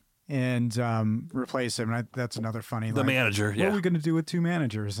of him and replace him. That's another funny. The manager, what are we going to do with two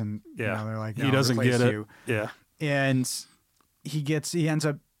managers? And they're like, no, he doesn't get it. You. Yeah. And he ends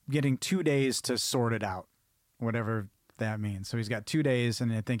up getting 2 days to sort it out, whatever that means. So he's got 2 days,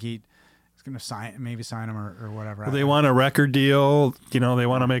 and I think he's going to sign him or whatever. Well, they want a record deal. They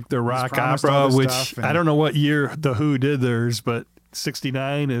want to make their rock opera, which I don't know what year The Who did theirs, but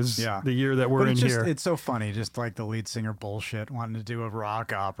 69 is the year that we're in here. It's so funny, just like the lead singer bullshit, wanting to do a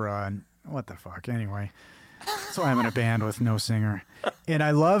rock opera and what the fuck. Anyway, that's why I'm in a band with no singer. And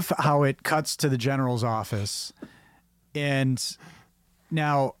I love how it cuts to the general's office. And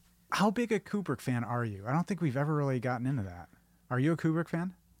now, how big a Kubrick fan are you? I don't think we've ever really gotten into that. Are you a Kubrick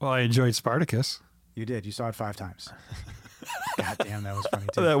fan? Well, I enjoyed Spartacus. You did. You saw it 5 times. God damn, that was funny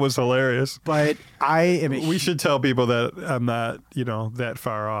too. That was hilarious. But we should tell people that I'm not, that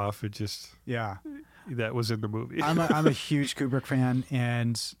far off. It just that was in the movie. I'm a huge Kubrick fan,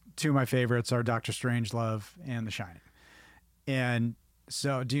 and 2 of my favorites are Dr. Strangelove and The Shining. And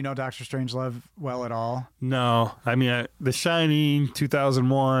so, do you know Dr. Strangelove well at all? No, I mean The Shining,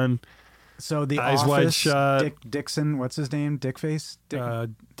 2001. So the Eyes Office, Wide Shut. Dixon, what's his name? Dickface?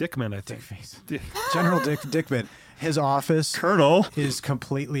 Dickman, I think. Dickface. General Dickman. His office Colonel is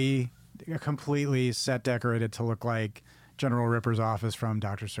completely set decorated to look like General Ripper's office from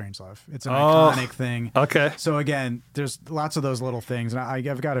Dr. Strangelove. It's an iconic thing. Okay. So again, there's lots of those little things, and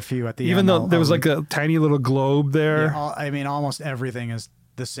I've got a few at the Even end. though there was like a tiny little globe there. Yeah, I mean, almost everything is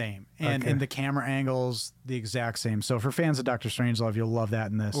the same, and the camera angles the exact same. So for fans of Dr. Strangelove, you'll love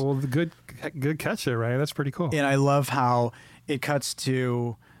that in this. Well, the good catch there, right? That's pretty cool. And I love how it cuts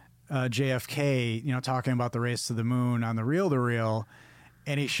to JFK, talking about the race to the moon on the reel-to-reel,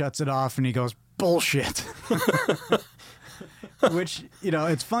 and he shuts it off and he goes, bullshit. Which,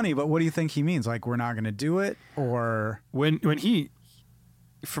 it's funny, but what do you think he means? Like, we're not going to do it? Or when he,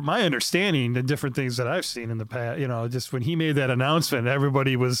 from my understanding, the different things that I've seen in the past, just when he made that announcement,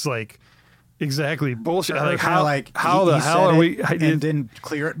 everybody was like, exactly, bullshit. Like, how the hell are we? And didn't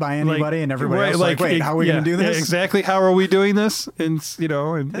clear it by anybody, and everybody else like, wait, how are we going to do this? Yeah, exactly. How are we doing this in 6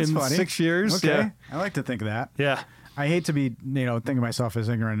 years? Okay. Yeah. I like to think of that. Yeah. I hate to be, thinking of myself as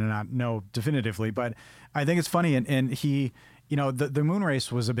ignorant and not know definitively, but I think it's funny. And he, the moon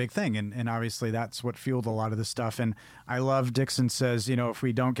race was a big thing. And obviously that's what fueled a lot of this stuff. And I love Dixon says, if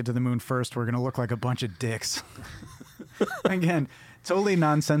we don't get to the moon first, we're going to look like a bunch of dicks. Again, totally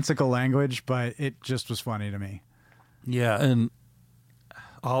nonsensical language, but it just was funny to me. Yeah. And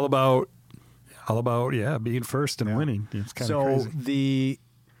all about being first and winning. It's kind of crazy.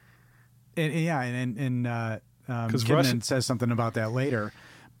 Kidman says something about that later,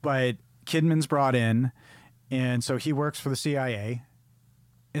 but Kidman's brought in, and so he works for the CIA.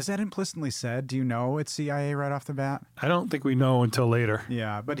 Is that implicitly said? Do you know it's CIA right off the bat? I don't think we know until later.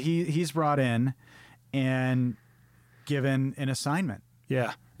 Yeah, but he's brought in and given an assignment.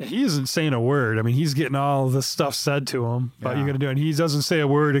 Yeah. He isn't saying a word. I mean, he's getting all this stuff said to him about you're going to do it. And he doesn't say a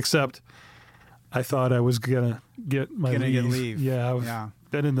word except, I thought I was going to get my leave. Yeah,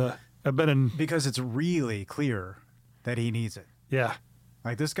 I've been in... Because it's really clear that he needs it. Yeah.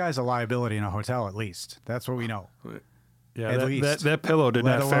 Like, this guy's a liability in a hotel, at least. That's what we know. Yeah, at least. That pillow did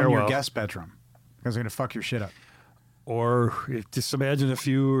not fare well. Let alone your guest bedroom. Because they're going to fuck your shit up. Or just imagine if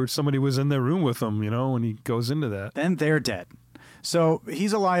you or somebody was in the room with him, when he goes into that. Then they're dead. So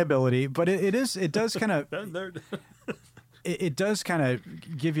he's a liability, but it does kind of... it does kind of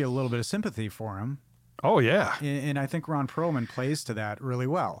give you a little bit of sympathy for him. Oh, yeah. And I think Ron Pearlman plays to that really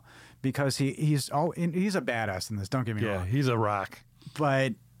well. Because he's a badass in this, don't get me wrong. Yeah, he's a rock.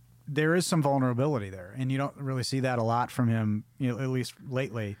 But there is some vulnerability there, and you don't really see that a lot from him, at least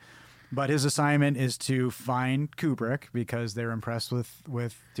lately. But his assignment is to find Kubrick because they're impressed with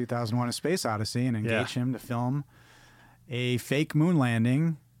 2001: A Space Odyssey and engage him to film a fake moon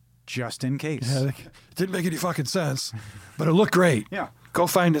landing just in case. Yeah, it didn't make any fucking sense, but it looked great. Yeah. Go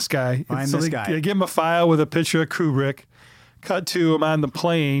find this guy. Guy. They give him a file with a picture of Kubrick, cut to him on the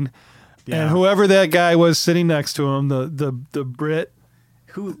plane. Yeah. And whoever that guy was sitting next to him, the Brit,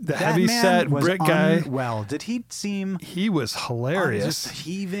 the heavy set Brit guy. Well, did he seem? He was hilarious, just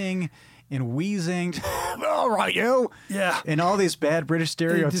heaving and wheezing. All right, you. Yeah, and all these bad British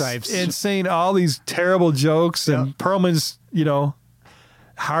stereotypes, and saying all these terrible jokes. And Pearlman's,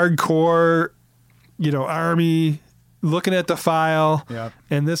 hardcore, army. Looking at the file,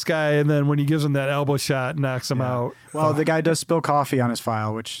 and this guy, and then when he gives him that elbow shot, knocks him out. Well, the guy does spill coffee on his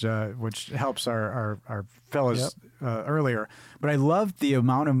file, which helps our fellas earlier. But I love the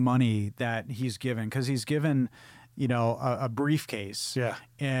amount of money that he's given, because he's given, a briefcase. Yeah.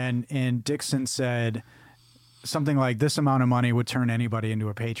 And Dixon said something like, "This amount of money would turn anybody into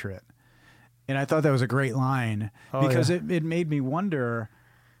a patriot." And I thought that was a great line because it made me wonder,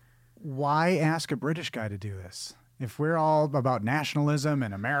 why ask a British guy to do this? If we're all about nationalism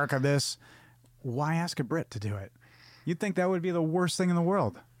and America this, why ask a Brit to do it? You'd think that would be the worst thing in the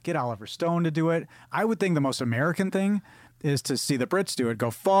world. Get Oliver Stone to do it. I would think the most American thing is to see the Brits do it,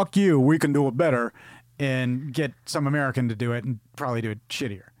 go, fuck you, we can do it better, and get some American to do it and probably do it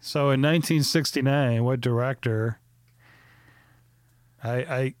shittier. So in 1969, what director,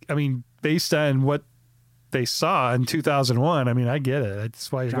 I mean, based on what they saw in 2001, I mean, I get it.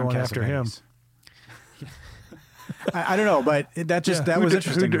 That's why you're going after him. I don't know, but that was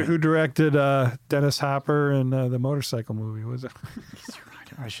interesting. Who directed Dennis Hopper and the motorcycle movie? Was it?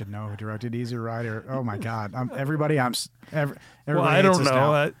 I should know who directed Easy Rider. Oh my God! Everybody well, I don't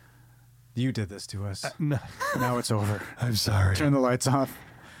know. You did this to us. No. Now it's over. I'm sorry. Turn the lights off.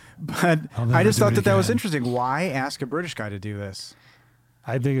 But I just thought that was interesting. Why ask a British guy to do this?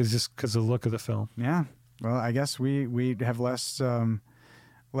 I think it's just because of the look of the film. Yeah. Well, I guess we have less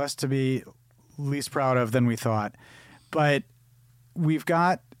to be least proud of than we thought, but we've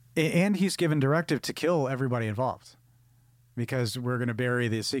got, and he's given directive to kill everybody involved because we're going to bury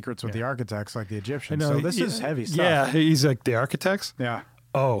the secrets with the architects like the Egyptians. So this is heavy stuff. Yeah, he's like, the architects? Yeah.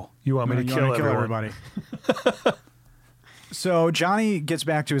 Oh, you want me to kill everybody? So Johnny gets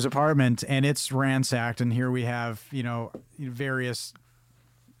back to his apartment, and it's ransacked, and here we have, various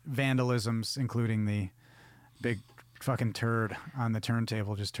vandalisms, including the big fucking turd on the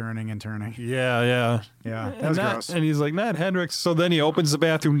turntable just turning and turning. Yeah. That was gross. And he's like, not Hendrix. So then he opens the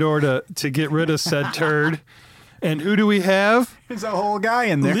bathroom door to get rid of said turd. And who do we have? There's a whole guy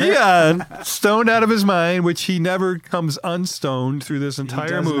in there. Leon, stoned out of his mind, which he never comes unstoned through this He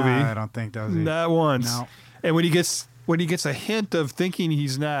entire does movie. not, I don't think, does he? Not once. No. And when he gets a hint of thinking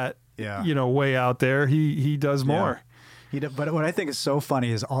he's not, way out there, he does more. But what I think is so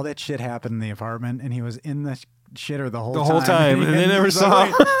funny is all that shit happened in the apartment, and he was in the shitter the whole time, and they never saw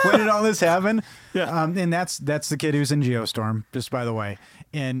him. When did all this happen? Yeah. And that's the kid who's in Geostorm, just by the way.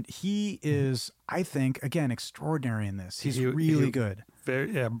 And he is, I think, again, extraordinary in this. He's really good.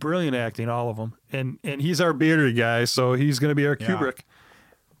 Brilliant acting, all of them. And he's our bearded guy, so he's going to be our Kubrick.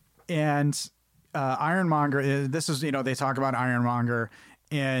 And Ironmonger, this is, they talk about Ironmonger,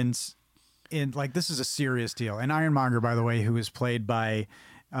 and this is a serious deal. And Ironmonger, by the way, who is played by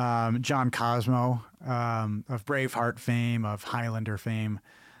John Cosmo of Braveheart fame, of Highlander fame.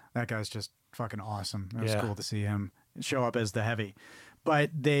 That guy's just fucking awesome. It was cool to see him show up as the Heavy.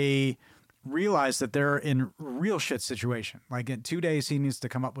 But they realize that they're in a real shit situation. Like in 2 days, he needs to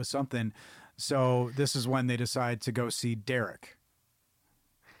come up with something. So this is when they decide to go see Derek.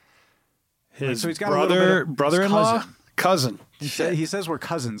 His so he's got brother-in-law? Cousin. He says we're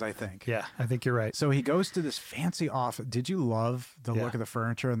cousins, I think. Yeah, I think you're right. So he goes to this fancy office. Did you love the look of the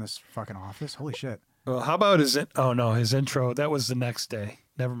furniture in this fucking office? Holy shit. Well, how about his intro? That was the next day.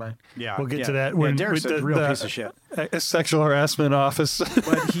 Never mind. Yeah. We'll get to that. When Derek's a real piece of shit. Sexual harassment office.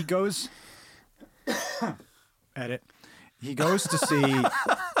 But he goes... Edit. He goes to see...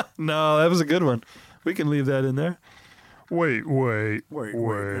 No, that was a good one. We can leave that in there. Wait.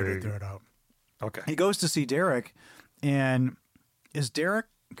 Edit that out. Okay. He goes to see Derek, and is Derek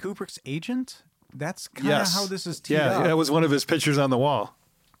Kubrick's agent? That's kind of how this is teed up. Yeah, that was one of his pictures on the wall.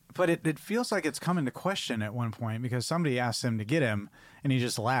 But it feels like it's come into question at one point because somebody asks him to get him, and he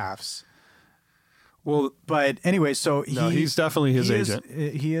just laughs. Well, but anyway, so he's definitely his agent.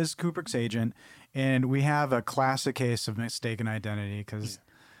 He is Kubrick's agent, and we have a classic case of mistaken identity because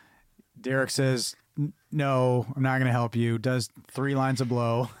Derek says, "No, I'm not going to help you." Does 3 lines of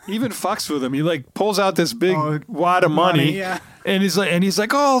blow. Even fucks with him. He pulls out this big wad of money, and he's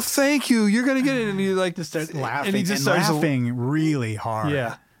like, "Oh, thank you. You're going to get it." And he just starts laughing, and he just starts laughing really hard.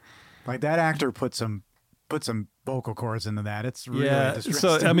 Yeah, like that actor put some vocal cords into that. It's really distressing.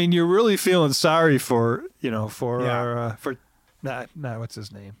 So I mean, you're really feeling sorry for our what's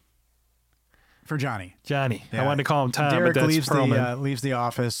his name. For Johnny. Yeah. I wanted to call him Tom, Derek but that's leaves the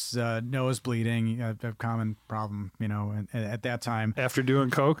office, nose bleeding, a common problem, at that time. After doing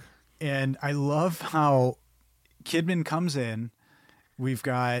coke. And I love how Kidman comes in. We've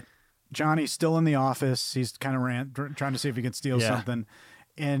got Johnny still in the office. He's kind of trying to see if he can steal something.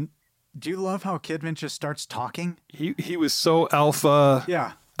 And do you love how Kidman just starts talking? He was so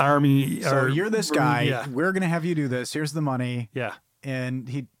alpha army. So you're this guy. Yeah. We're going to have you do this. Here's the money. Yeah. And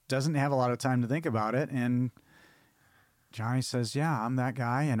he doesn't have a lot of time to think about it, and Johnny says, "Yeah, I'm that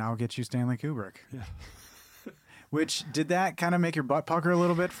guy, and I'll get you Stanley Kubrick." Yeah. Which did that kind of make your butt pucker a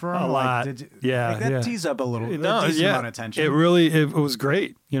little bit for him? A lot. That tees up a little. Decent amount of tension. It was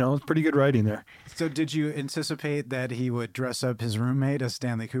great. It's pretty good writing there. So did you anticipate that he would dress up his roommate as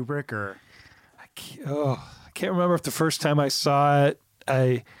Stanley Kubrick, or? I can't remember if the first time I saw it,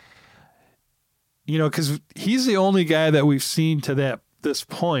 because he's the only guy that we've seen to this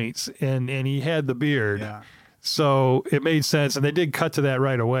point, and he had the beard. Yeah. So it made sense, and they did cut to that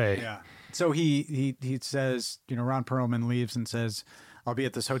right away. Yeah. So he says, Ron Pearlman leaves and says, "I'll be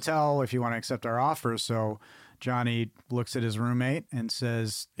at this hotel if you want to accept our offer." So Johnny looks at his roommate and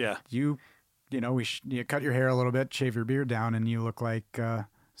says, "Yeah, you cut your hair a little bit, shave your beard down, and you look like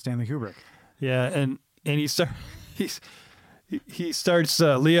Stanley Kubrick." Yeah, and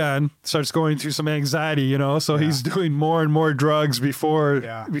Leon starts going through some anxiety, so he's doing more and more drugs before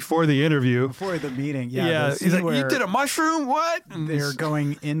the interview. Before the meeting. He's like, "You did a mushroom? What?" And they're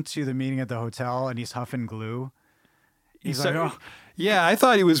going into the meeting at the hotel, and he's huffing glue. He's like, "Oh." Yeah, I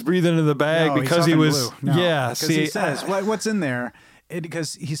thought he was breathing into the bag because he was... Glue. No, yeah, because he says, what's in there?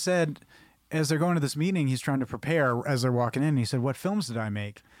 Because he said, as they're going to this meeting, he's trying to prepare as they're walking in. He said, "What films did I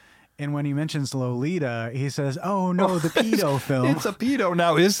make?" And when he mentions Lolita, he says, "Oh no, the pedo film." It's a pedo.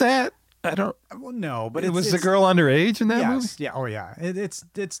 Now, is that? I don't. Well, no, but was the girl underage in that movie? Yeah. Oh yeah. It's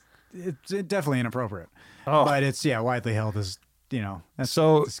definitely inappropriate. Oh, but it's widely held as that's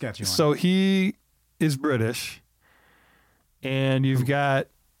so the sketchy one. So he is British, and you've got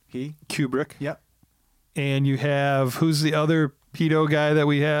he Kubrick. Yep. and you have, who's the other pedo guy that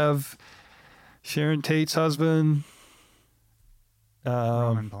we have? Sharon Tate's husband.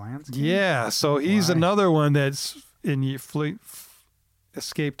 Roman Polanski? Yeah, so he's another one that's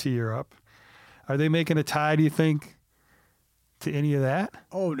escaped to Europe. Are they making a tie, do you think, to any of that?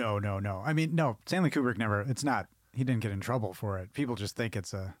 Oh, no. I mean, no, Stanley Kubrick never, it's not, he didn't get in trouble for it. People just think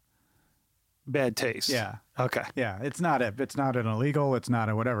it's a bad taste. Yeah. Okay. Yeah, it's not an illegal, it's not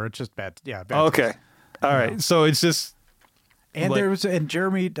a whatever, it's just bad. Yeah, bad okay. taste. All right. So it's just. And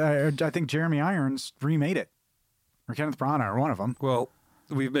Jeremy, I think Jeremy Irons remade it. Or Kenneth Branagh, or one of them. Well,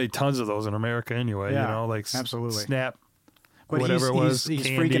 we've made tons of those in America anyway, Yeah, like absolutely. Snap, But whatever it was. He's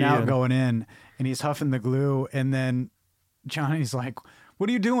Candy freaking out and- going in, and he's huffing the glue, and then Johnny's like, "What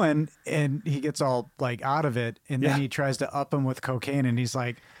are you doing?" And he gets all like out of it, and then he tries to up him with cocaine, and he's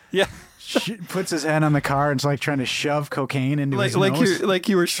like, Yeah. puts his hand on the car and is like trying to shove cocaine into his nose. Like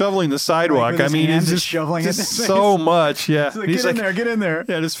you were shoveling the sidewalk. with I his mean, hand he's just shoveling it in just his so face. much. Yeah. He's like, get in there.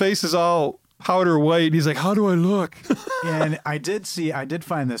 Yeah, and his face is all powder white. And he's like, how do I look? And I did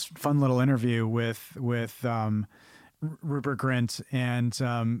find this fun little interview with Rupert Grint and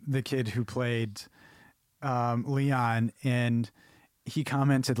the kid who played Leon, and he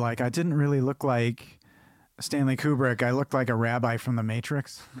commented like, I didn't really look like Stanley Kubrick. I looked like a rabbi from The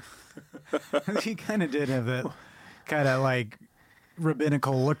Matrix. He kind of did have that kind of like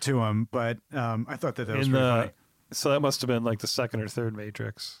rabbinical look to him, but I thought that was pretty funny. So that must have been like the second or third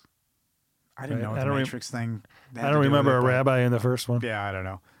Matrix. I didn't know what I the don't Matrix thing. I don't remember a rabbi in the first one. Yeah, I don't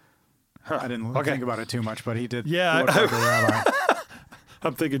know. I didn't Okay. think about it too much, but he did. Yeah, look like a rabbi.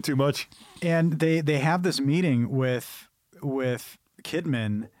 I'm thinking too much. And they have this meeting with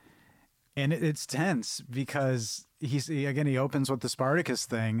Kidman, and it's tense because he opens with the Spartacus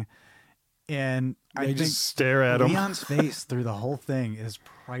thing, and I They think just stare at him. Leon's face through the whole thing is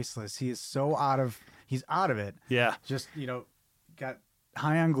priceless. He is so out of it. Yeah. Just got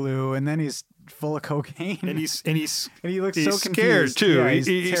high on glue, and then he's full of cocaine, And he looks so scared confused. too. Yeah,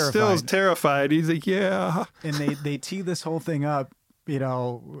 He's still terrified. He's like, yeah. And they tee this whole thing up. There's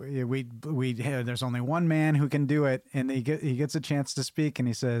only one man who can do it, and he gets a chance to speak, and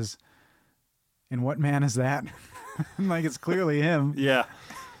he says, "And what man is that?" Like it's clearly him. Yeah.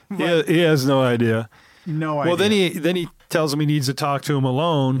 He has no idea. No idea. Well, then he tells him he needs to talk to him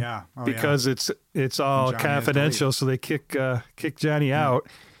alone. Yeah. Oh, because it's all Johnny has to confidential. leave. So they kick Johnny out.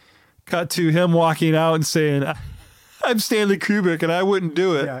 Cut to him walking out and saying, "I'm Stanley Kubrick, and I wouldn't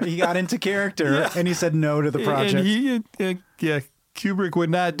do it." Yeah, he got into character, and he said no to the project. And Kubrick would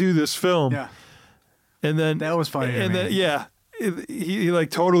not do this film. Yeah, And then that was funny. And then he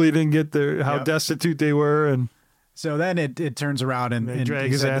like totally didn't get how destitute they were, and so then it turns around and they drag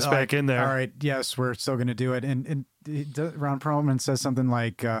he his said, ass back in there. All right, yes, we're still going to do it. And Ron Pearlman says something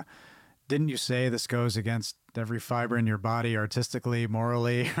like, "Didn't you say this goes against every fiber in your body, artistically,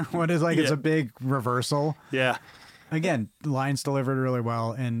 morally?" What is like? It's a big reversal. Yeah. Again, lines delivered really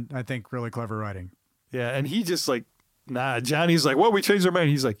well, and I think really clever writing. Yeah, and he just like, nah. Johnny's like, "What? We changed our mind."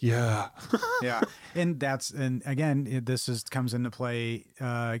 He's like, "Yeah." Yeah, and again, this comes into play.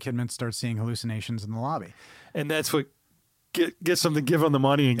 Kidman starts seeing hallucinations in the lobby, and that's what gets him to give him the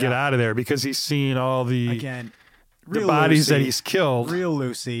money and get out of there, because he's seeing all the bodies that he's killed. Real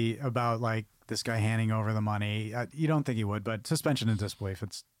Lucy about like this guy handing over the money. You don't think he would, but suspension of disbelief.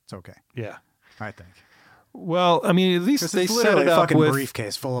 It's okay. Yeah, I think. Well, I mean, at least they it's set literally it a up fucking with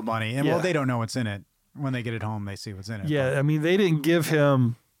briefcase full of money, and they don't know what's in it. When they get it home, they see what's in it. Yeah, I mean, they didn't give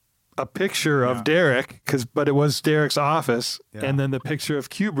him a picture of Derek, but it was Derek's office, and then the picture of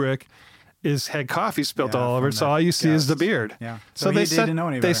Kubrick had coffee spilt all over it, so all you see is the beard. Yeah, so they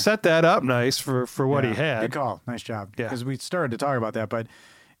set that up nice for what he had. Good call, nice job. Yeah, because we started to talk about that, but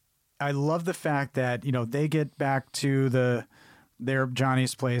I love the fact that they get back to their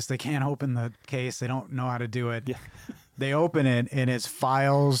Johnny's place. They can't open the case. They don't know how to do it. Yeah. They open it, and it's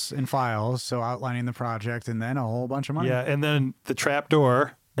files and files, so outlining the project, and then a whole bunch of money. Yeah, and then the trap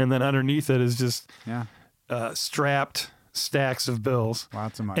door, and then underneath it is just strapped stacks of bills.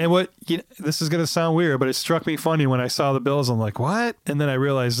 Lots of money. And this is going to sound weird, but it struck me funny when I saw the bills. I'm like, what? And then I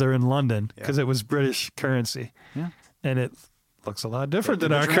realized they're in London because it was British currency. Yeah. And it looks a lot different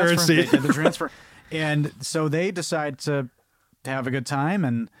than our currency. They did the transfer. And so they decide to have a good time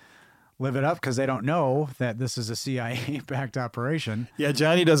and live it up because they don't know that this is a CIA-backed operation. Yeah,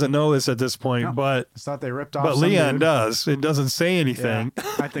 Johnny doesn't know this at this point, but I thought they ripped off. But Leon does. It doesn't say anything. Yeah,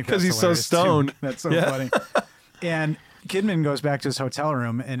 I think because he's so stoned. Too. That's so funny. And Kidman goes back to his hotel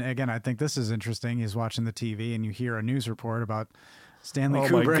room, and again, I think this is interesting. He's watching the TV, and you hear a news report about Stanley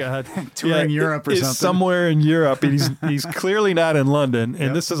Kubrick touring Europe or something. Somewhere in Europe, and he's clearly not in London.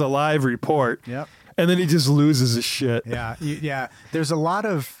 And this is a live report. Yep. And then he just loses his shit. Yeah. Yeah. There's a lot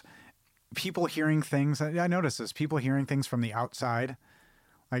of people hearing things. I noticed this. People hearing things from the outside.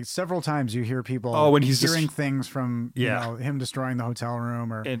 Like several times you hear people when he's hearing things from him destroying the hotel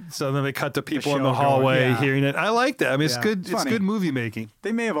room, or and so then they cut to people in the hallway hearing it. I like that. I mean, it's good. It's good movie making.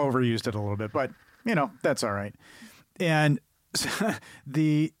 They may have overused it a little bit, but that's all right. And so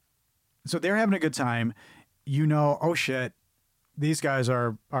they're having a good time. Oh shit, these guys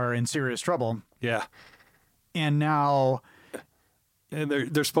are in serious trouble. Yeah. And now, and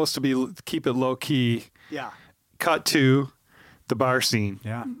they're supposed to keep it low key. Yeah. Cut to the bar scene.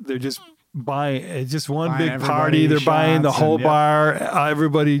 Yeah. They're just buying one big party. They're buying the whole bar.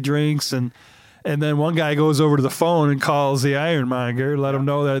 Everybody drinks. And then one guy goes over to the phone and calls the ironmonger, let him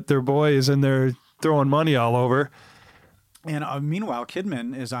know that their boy is in there throwing money all over. And meanwhile,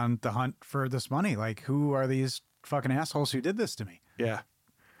 Kidman is on the hunt for this money. Like, who are these fucking assholes who did this to me? Yeah.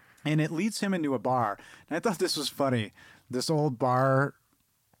 And it leads him into a bar. And I thought this was funny. This old bar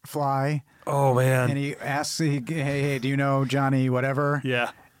fly. Oh, man. And he asks, hey, do you know Johnny whatever?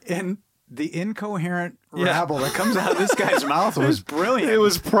 Yeah. And the incoherent rabble that comes out of this guy's mouth was brilliant. It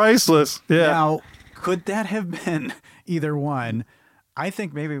was priceless. Yeah. Now, could that have been either one? I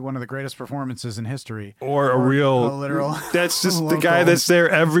think maybe one of the greatest performances in history. Or a literal. That's just the guy that's there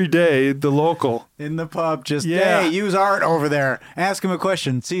every day, the local. In the pub, just, hey, use Art over there. Ask him a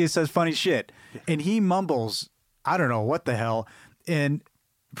question. See, he says funny shit. And he mumbles, I don't know what the hell. And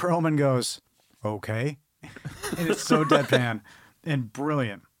Pearlman goes, okay. And it's so deadpan and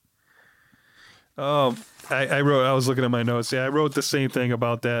brilliant. I was looking at my notes. Yeah, I wrote the same thing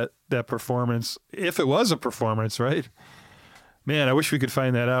about that performance. If it was a performance, right? Man, I wish we could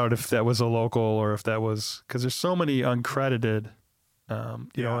find that out, if that was a local or if that was, because there's so many uncredited,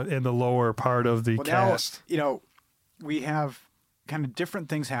 in the lower part of the cast. Now, we have kind of different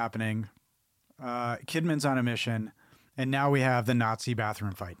things happening. Kidman's on a mission, and now we have the Nazi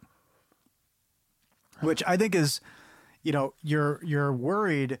bathroom fight, which I think is, you're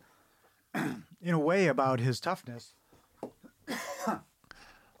worried in a way about his toughness.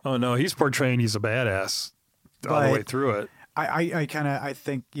 Oh no, he's portraying he's a badass all the way through it. I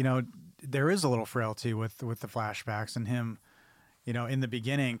think, there is a little frailty with the flashbacks and him, in the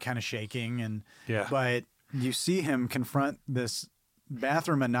beginning kind of shaking but you see him confront this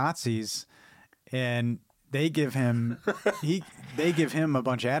bathroom of Nazis and they give him a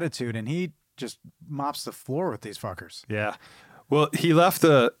bunch of attitude and he just mops the floor with these fuckers. Yeah. Well, he left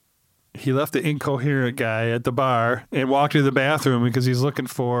the incoherent guy at the bar and walked to the bathroom because he's looking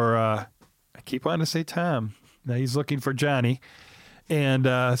for I keep wanting to say Tom. Now he's looking for Johnny. And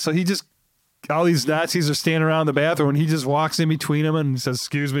so all these Nazis are standing around the bathroom and he just walks in between them and says,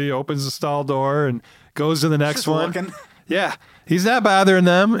 excuse me, opens the stall door and goes to the next one. Looking. Yeah. He's not bothering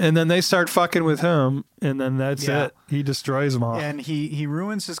them. And then they start fucking with him. And then that's it. He destroys them all. And he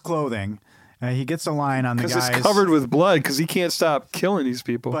ruins his clothing. He gets a line on the guys. Because it's covered with blood because he can't stop killing these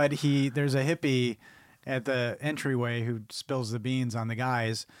people. But there's a hippie at the entryway who spills the beans on the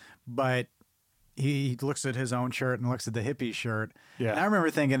guys. But he looks at his own shirt and looks at the hippie shirt. Yeah. And I remember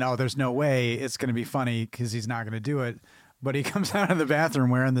thinking, oh, there's no way it's going to be funny because he's not going to do it. But he comes out of the bathroom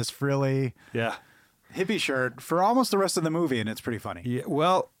wearing this frilly hippie shirt for almost the rest of the movie, and it's pretty funny. Yeah,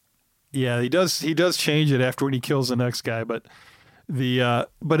 well, he does change it after when he kills the next guy, but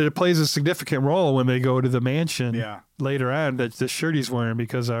it plays a significant role when they go to the mansion later on, that the shirt he's wearing,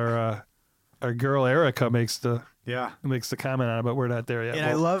 because our girl Erica makes the comment on it, but we're not there yet. And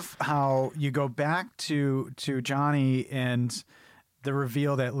I love how you go back to Johnny and the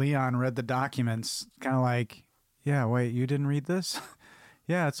reveal that Leon read the documents, kind of like, yeah, wait, you didn't read this?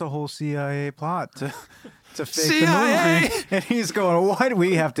 Yeah, it's a whole CIA plot to fake CIA! the movie. And he's going, why do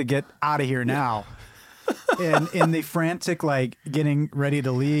we have to get out of here now? And in the frantic, getting ready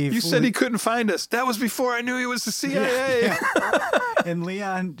to leave. You said he couldn't find us. That was before I knew he was the CIA. Yeah. And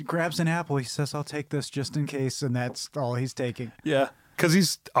Leon grabs an apple. He says, I'll take this just in case. And that's all he's taking. Yeah, because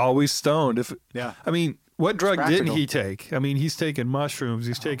he's always stoned. I mean, what drug didn't he take? I mean, he's taking mushrooms.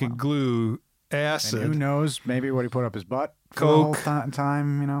 He's taking glue, acid. And who knows? Maybe what he put up his butt for Coke. the whole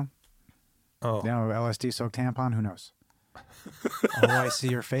time, Oh. LSD-soaked tampon. Who knows? Oh, I see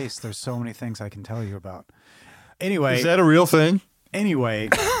your face. There's so many things I can tell you about. Anyway. Is that a real thing? Anyway,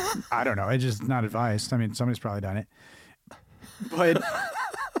 I don't know. It's just not advised. I mean, somebody's probably done it. But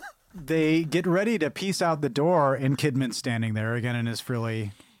they get ready to piece out the door, and Kidman's standing there again in his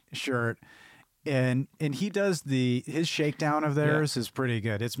frilly shirt. And he does his shakedown of theirs is pretty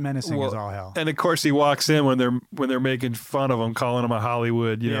good. It's menacing as all hell. And of course he walks in when they're making fun of him, calling him a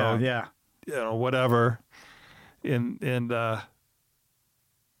Hollywood, whatever. And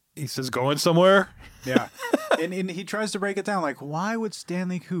he says, going somewhere? Yeah. And he tries to break it down, like, why would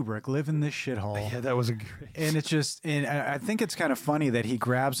Stanley Kubrick live in this shithole? Yeah, that was a great... And it's just, and I think it's kind of funny that he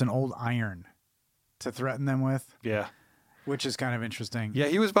grabs an old iron to threaten them with. Yeah. Which is kind of interesting. Yeah,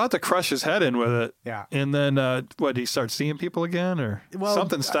 he was about to crush his head in with it. Yeah. And then, he start seeing people again? Or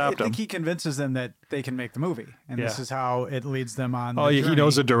something stopped him? I think he convinces them that they can make the movie. And this is how it leads them on the he journey.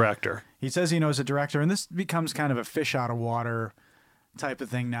 knows a director. He says he knows a director. And this becomes kind of a fish out of water type of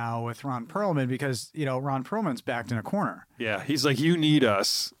thing now with Ron Pearlman because, Ron Pearlman's backed in a corner. Yeah, he's like, you need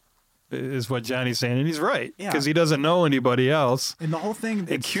us, is what Johnny's saying. And he's right, because Yeah. he doesn't know anybody else. And the whole thing...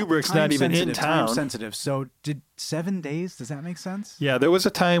 And Kubrick's not even in town. Time sensitive. So did 7 days, does that make sense? Yeah, there was a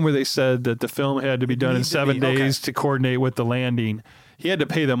time where they said that the film had to be done in 7 days to coordinate with the landing. He had to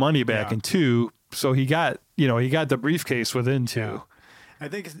pay the money back in 2, so he got the briefcase within 2. Yeah. I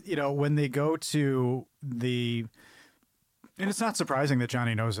think, when they go to the... And it's not surprising that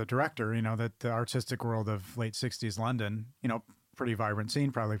Johnny knows a director, that the artistic world of late 60s London, pretty vibrant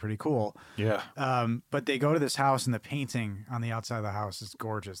scene, probably pretty cool. Yeah. But they go to this house and the painting on the outside of the house is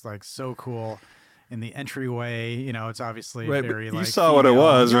gorgeous, like so cool. In the entryway, it's obviously very you like... You saw what it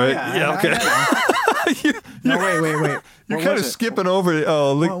was, right? Yeah, okay. No, wait. You're kind of skipping over it.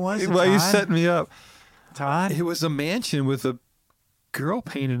 Oh, look, What was it, why you Todd? setting me up? Todd? It was a mansion with a girl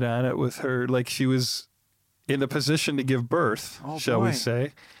painted on it with her, like she was in the position to give birth, shall we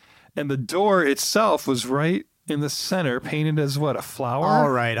say. And the door itself was right in the center, painted as what, a flower? All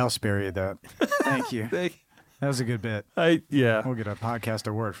right, I'll spare you that. Thank you. That was a good bit. We'll get a podcast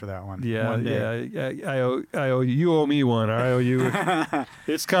award for that one. Yeah, one day. I owe you owe me one. I owe you.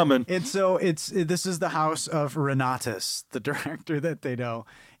 It's coming. And so this is the house of Renatus, the director that they know,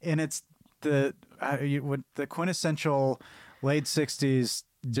 and it's the quintessential late 60s,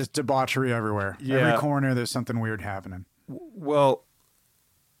 just debauchery everywhere. Yeah. Every corner, there's something weird happening. Well,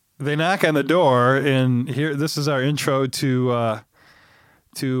 they knock on the door, and here, this is our intro to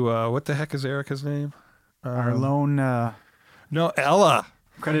what the heck is Erica's name? Our lone No, Ella.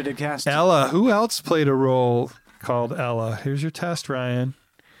 credited cast. Ella. Who else played a role called Ella? Here's your test, Ryan.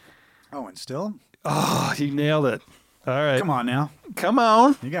 Oh, and still? Oh, you nailed it. All right. Come on now. Come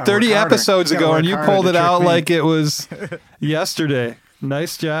on. You gotta 30 work harder. episodes You gotta ago, work and you harder pulled to it trick out me. like it was yesterday.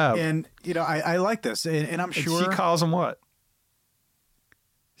 Nice job. And, I like this. And I'm sure... She calls him what?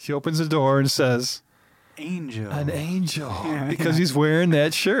 She opens the door and says... Angel. An angel. Because he's wearing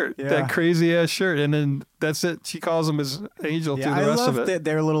that shirt. Yeah. That crazy-ass shirt. And then that's it. She calls him his angel through the rest of it. I love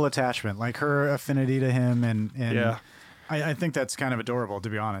their little attachment, like her affinity to him. And yeah. I think that's kind of adorable, to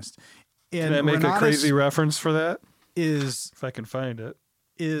be honest. And Can I make a crazy reference for that? If I can find it.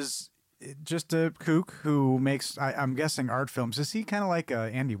 Is just a kook who makes, I'm guessing, art films. Is he kind of like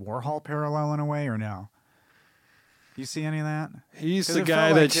a Andy Warhol parallel in a way, or no? You see any of that? He's the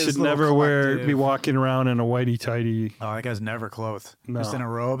guy that should never be walking around in a whitey-tighty. Oh, that guy's never clothed. No. Just in a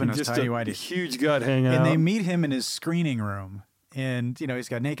robe and his just tighty a whitey. huge gut hanging out. And they meet him in his screening room. And, he's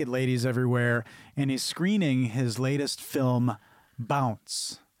got naked ladies everywhere. And he's screening his latest film,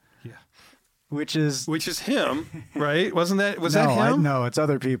 Bounce. Yeah. Which is him, right? Was that him? No, it's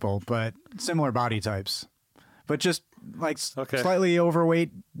other people, but similar body types. But just like slightly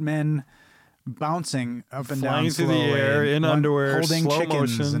overweight men bouncing up and flying down through the air in underwear, holding slow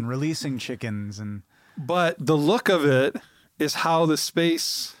chickens motion. and releasing chickens. But the look of it is how the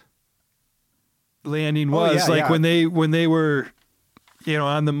space landing was. When they were,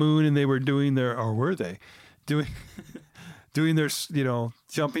 on the moon and they were doing their, or were they doing their,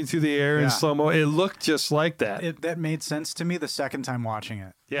 jumping through the air in slow-mo. It looked just like that. That made sense to me the second time watching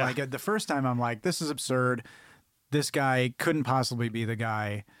it. Yeah. Like the first time I'm like, this is absurd. This guy couldn't possibly be the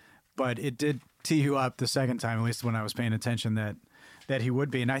guy. But it did tee you up the second time, at least when I was paying attention, that he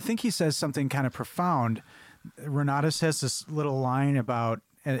would be. And I think he says something kind of profound. Renatus has this little line about,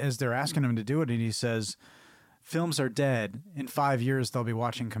 as they're asking him to do it, and he says, films are dead. In 5 years, they'll be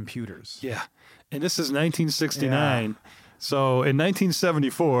watching computers. Yeah. And this is 1969. Yeah. So in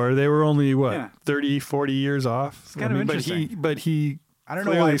 1974, they were only, 30, 40 years off? It's kind of interesting. But he I don't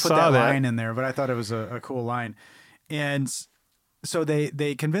know why I put that line in there, but I thought it was a cool line. And so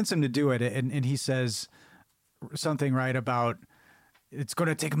they convince him to do it, and he says something right about, it's going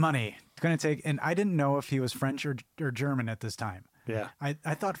to take money. It's going to take, and I didn't know if he was French or German at this time. Yeah. I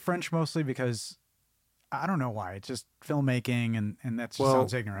thought French mostly because, I don't know why, it's just filmmaking, and that just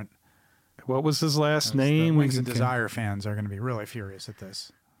sounds ignorant. What was his last name? The Wings of Desire fans are going to be really furious at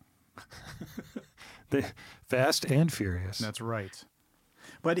this. Fast and Furious. That's right.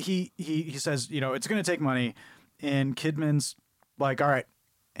 But he says, it's going to take money, and Kidman's like, all right.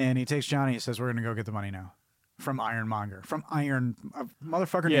 And he takes Johnny, he says, we're going to go get the money now from Ironmonger, from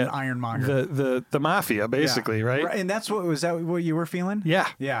motherfucker named Ironmonger. The mafia, basically, right? And that's was that what you were feeling? Yeah.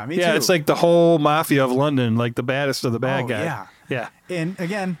 Yeah, me too. Yeah, it's like the whole mafia of London, like the baddest of the bad guy. Yeah. Yeah. And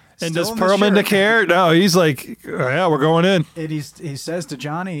again, and does Pearlman care? No, he's like, yeah, we're going in. And he says to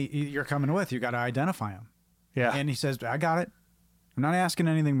Johnny, you're coming with. You got to identify him. Yeah. And he says, I got it. I'm not asking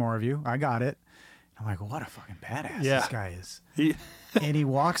anything more of you. I got it. I'm like, what a fucking badass this guy is. And he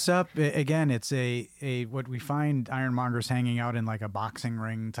walks up again. It's a what we find Ironmonger's hanging out in like a boxing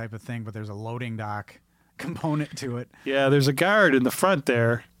ring type of thing, but there's a loading dock component to it. Yeah, there's a guard in the front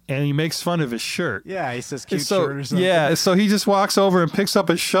there, and he makes fun of his shirt. Yeah, he says cute shirt or something. Yeah, so he just walks over and picks up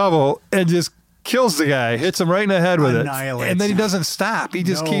a shovel and just kills the guy, hits him right in the head with it, and then he doesn't stop. He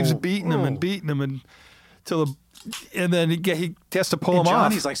just keeps beating him and then he has to pull him off.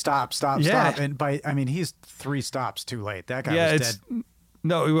 Johnny's like, stop. And he's 3 stops too late. That guy was dead.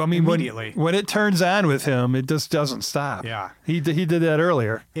 No, I mean, immediately. When it turns on with him, it just doesn't stop. Yeah. He did that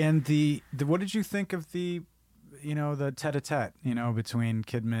earlier. And what did you think of the tete-a-tete, between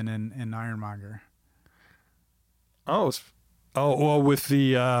Kidman and Ironmonger? Well, with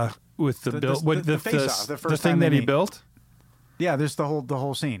the build, the thing that he built. Yeah, there's the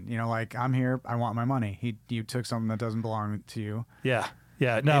whole scene. Like, I'm here, I want my money. You took something that doesn't belong to you. Yeah.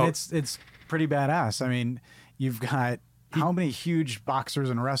 No, and it's pretty badass. I mean, you've got how many huge boxers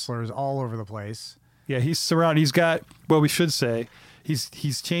and wrestlers all over the place. Yeah, he's surrounded. He's got. Well, we should say he's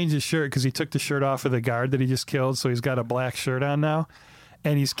changed his shirt because he took the shirt off of the guard that he just killed. So he's got a black shirt on now,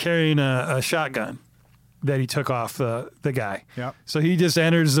 and he's carrying a shotgun that he took off the guy. Yep. So he just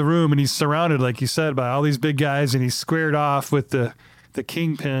enters the room and he's surrounded, like you said, by all these big guys, and he's squared off with the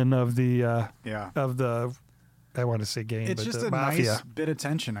kingpin of the I want to say game, it's but just the a mafia. nice bit of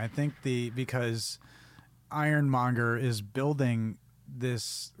tension. I think because Ironmonger is building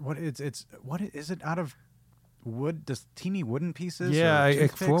this. What is it out of wood? Just teeny wooden pieces? Yeah.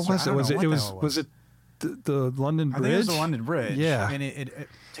 What was it? Was it the London Bridge? I think it was the London Bridge. Yeah. And it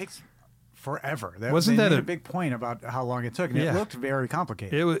takes forever. Wasn't that a big point about how long it took? And it looked very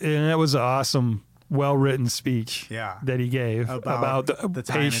complicated. And that was an awesome, well-written speech that he gave about the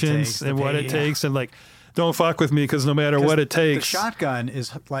patience and what it takes, and like, don't fuck with me because no matter what it takes. The shotgun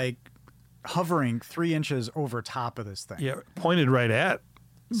is like hovering 3 inches over top of this thing. Yeah, pointed right at.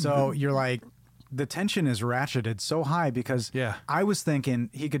 So you're like, the tension is ratcheted so high because I was thinking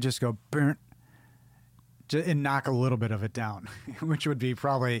he could just go burnt and knock a little bit of it down, which would be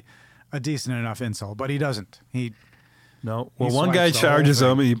probably a decent enough insult, but he doesn't. Well, one guy charges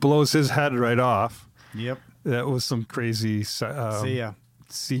him and he blows his head right off. Yep. That was some crazy CGI.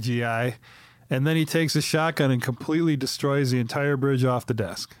 And then he takes a shotgun and completely destroys the entire bridge off the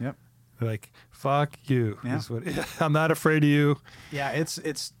desk. Yep. Like, fuck you. Yeah. I'm not afraid of you. Yeah, it's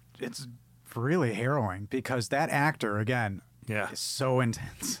really harrowing because that actor, again, is so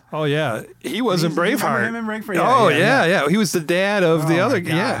intense. Oh, yeah. He was in Braveheart. Him in Braveheart? Yeah. He was the dad of the other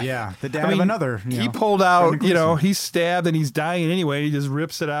guy. Yeah, the dad of another. He pulled out, he's stabbed and he's dying anyway. He just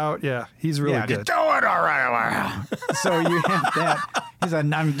rips it out. Yeah, he's really good. Just do it all right. So you have that. He's a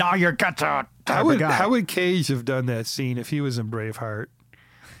now your guts out. How would Cage have done that scene if he was in Braveheart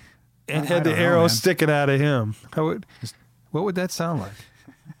and had the arrow sticking out of him? What would that sound like?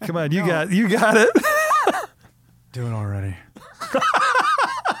 Come on, you got it. Do it already.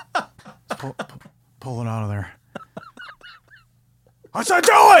 Pull it out of there. I said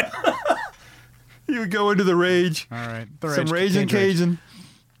do it! You would go into the rage. All right. Some raging Cajun.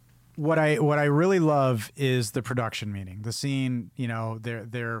 What I really love is the production meeting. The scene,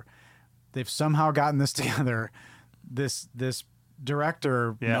 they've somehow gotten this together. This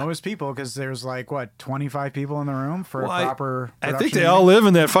director knows people because there's 25 people in the room for a proper production. I think they all live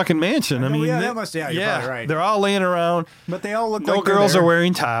in that fucking mansion. That must. Yeah, you're probably right. They're all laying around, but they all look. No like girls are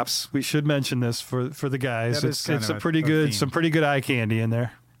wearing tops. We should mention this for the guys. It's a pretty good, some pretty good eye candy in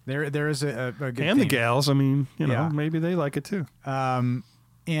there. There is a good and theme. The gals. I mean, maybe they like it too. And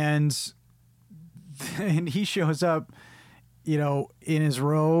he shows up, in his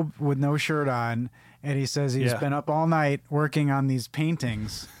robe with no shirt on. And he says he's been up all night working on these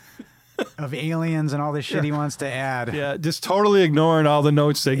paintings of aliens and all this shit he wants to add. Yeah, just totally ignoring all the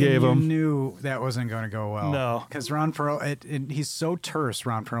notes they gave him. You knew that wasn't going to go well. No. Because Ron Pearlman, he's so terse,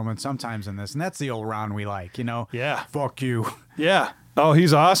 Ron Pearlman, sometimes in this. And that's the old Ron we like, Yeah. Fuck you. Yeah. Oh,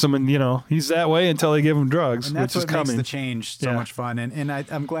 he's awesome. And, he's that way until they give him drugs, and that's which is coming. Makes the change so much fun. And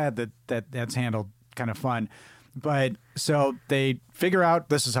I'm glad that's handled kind of fun. But so they figure out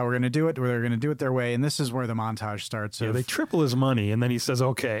this is how we're going to do it. They're going to do it their way, and this is where the montage starts. They triple his money, and then he says,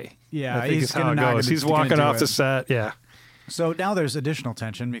 "Okay." Yeah, I think it's how it goes. He's walking off the set. Yeah. So now there's additional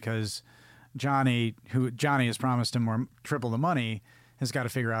tension because Johnny has promised him triple the money, has got to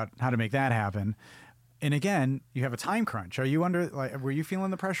figure out how to make that happen. And again, you have a time crunch. Are you were you feeling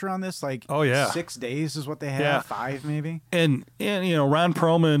the pressure on this? Like, oh yeah, 6 days is what they have, 5 maybe. And Ron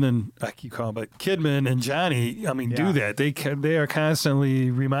Pearlman and I keep calling him, but Kidman and Johnny, I mean, do that. They are constantly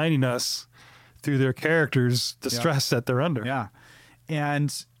reminding us through their characters the stress that they're under. Yeah,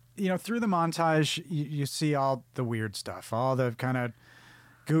 and through the montage, you see all the weird stuff, all the kind of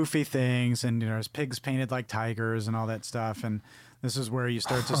goofy things, and there's pigs painted like tigers and all that stuff, and this is where you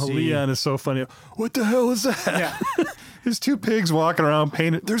start to see... Leon is so funny. What the hell is that? Yeah. There's 2 pigs walking around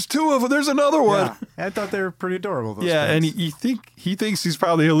painted. There's 2 of them. There's another one. Yeah. I thought they were pretty adorable, those and pigs. he thinks he's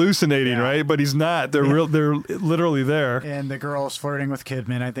probably hallucinating, right? But he's not. They're they're literally there. And the girl's flirting with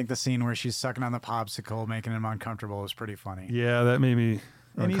Kidman. I think the scene where she's sucking on the popsicle, making him uncomfortable, was pretty funny. Yeah, that made me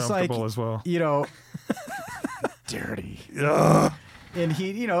and uncomfortable he's like, as well. Dirty. Ugh. And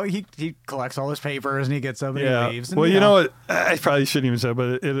he collects all his papers and he gets up and he leaves. And, well, you know what? I probably shouldn't even say,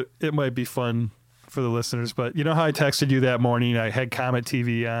 but it might be fun for the listeners. But you know how I texted you that morning? I had Comet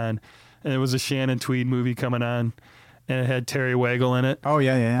TV on, and it was a Shannon Tweed movie coming on, and it had Terry Wagle in it. Oh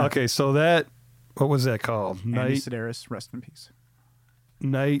yeah. Okay, so what was that called? Andy Sedaris, rest in peace.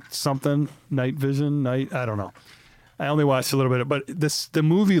 Night Vision. I don't know. I only watched a little bit, but the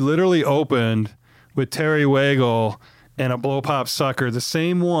movie literally opened with Terry Wagle and a blow pop sucker, the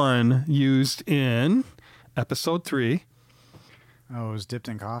same one used in episode 3. Oh, it was dipped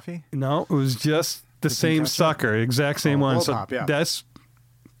in coffee? No, it was just the same sucker, exact same one. Blow So pop, yeah. that's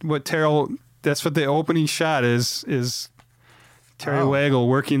what the opening shot is Terry Wagle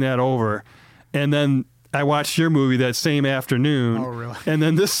working that over. And then I watched your movie that same afternoon. Oh, really? And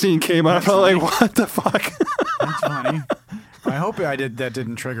then this scene came up. I'm like, what the fuck? That's funny. I hope that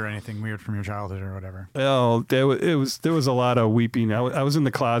didn't trigger anything weird from your childhood or whatever. Oh, there was a lot of weeping. I was in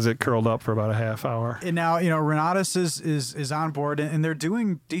the closet curled up for about a half hour. And now, Renatus is on board and they're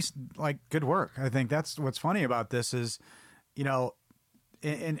doing decent, good work. I think that's what's funny about this is, in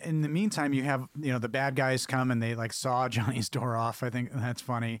the meantime, you have, the bad guys come and they saw Johnny's door off. I think that's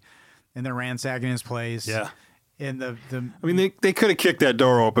funny. And they're ransacking his place. Yeah. And I mean, they could have kicked that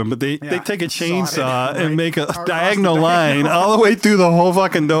door open, but they take a chainsaw and make a diagonal line all the way through the whole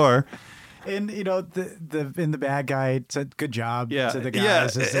fucking door. And the bad guy said, "Good job." to the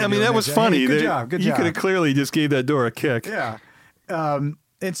guys. I mean, that was funny. Hey, good job. You could have clearly just gave that door a kick. Yeah.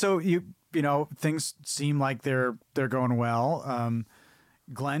 And so things seem like they're going well.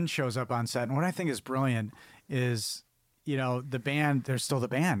 Glenn shows up on set, and what I think is brilliant is, the band, they're still the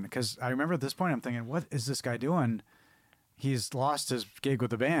band. Because I remember at this point, I'm thinking, what is this guy doing? He's lost his gig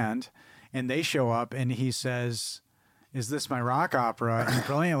with the band. And they show up, and he says, "Is this my rock opera?" And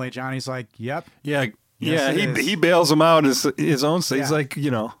brilliantly, Johnny's like, "Yep." Yeah. He bails him out his own. So he's like,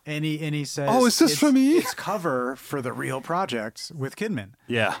 And he says, "Oh, is this for me?" It's cover for the real project with Kidman.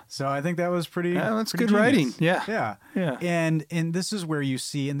 Yeah. So I think that was pretty. Yeah, that's pretty good genius. writing. Yeah. And this is where you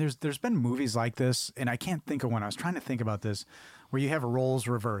see, and there's been movies like this, and I can't think of one. I was trying to think about this, where you have roles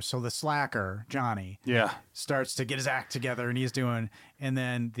reversed. So the slacker Johnny, starts to get his act together, and he's doing, and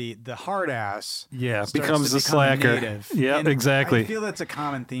then the hard ass, becomes the slacker. Native. Yeah, and exactly. I feel that's a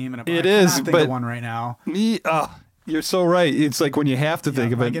common theme, and it I is. cannot think but of one right now. You're so right. It's like when you have to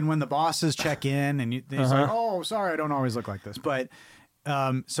think of it. And when the bosses check in, and he's like, "Oh, sorry, I don't always look like this." But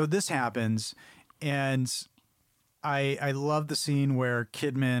so this happens, and I love the scene where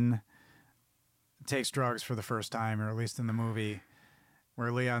Kidman takes drugs for the first time, or at least in the movie,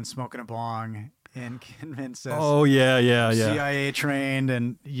 where Leon's smoking a bong, and Kidman says, "Oh yeah, CIA trained,"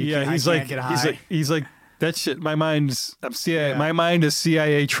 and he's like, that shit. My mind's CIA. My mind is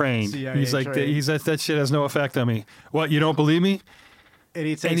CIA trained. He's like, that shit has no effect on me. What? You don't believe me? And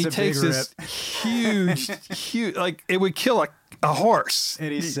he takes this huge, like it would kill a horse.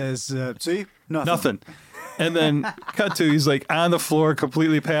 And he says, "See, nothing." And then cut to he's like on the floor,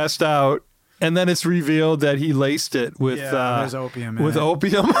 completely passed out. And then it's revealed that he laced it with there's opium.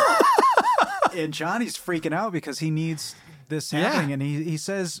 Opium. And Johnny's freaking out because he needs this happening, and he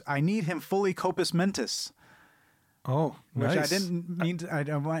says, "I need him fully copus mentis." Oh, which nice. I didn't mean to,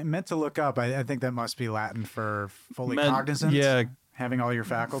 I meant to look up. I think that must be Latin for fully cognizant. Yeah, having all your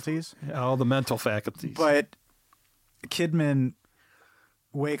faculties, all the mental faculties. But Kidman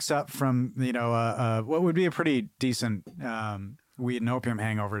wakes up from what would be a pretty decent weed and opium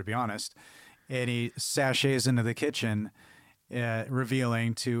hangover, to be honest, and he sachets into the kitchen,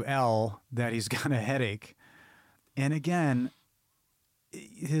 revealing to Elle that he's got a headache. And again,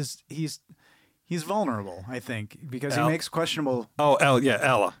 he's vulnerable, I think, because he makes questionable. Oh, Ella,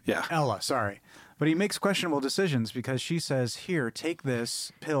 yeah. Ella, sorry. But he makes questionable decisions because she says, "Here, take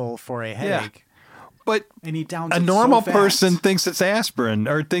this pill for a headache." But and he downs a it normal so person fast. thinks it's aspirin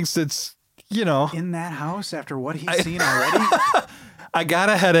or thinks it's, in that house after what he's seen already. I got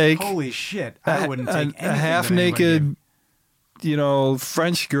a headache. Holy shit! I wouldn't take anything a half-naked,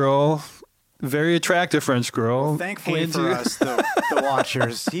 French girl, very attractive French girl. Well, thankfully for us, the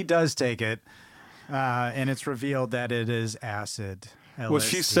watchers, he does take it, and it's revealed that it is acid. LSD. Well,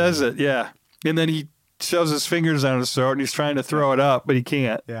 she says it, yeah, and then he shoves his fingers down his throat and he's trying to throw it up, but he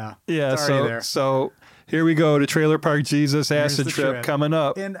can't. Yeah, yeah. It's already there. So here we go to Trailer Park Jesus acid the trip coming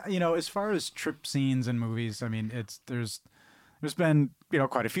up. And as far as trip scenes in movies, I mean, there's been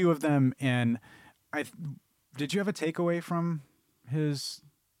quite a few of them. And did you have a takeaway from his?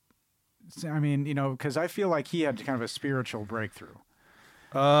 I mean, because I feel like he had kind of a spiritual breakthrough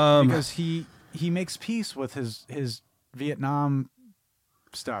because he makes peace with his Vietnam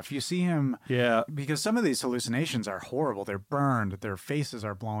stuff. You see him, because some of these hallucinations are horrible. They're burned. Their faces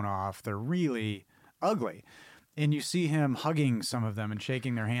are blown off. They're really ugly. And you see him hugging some of them and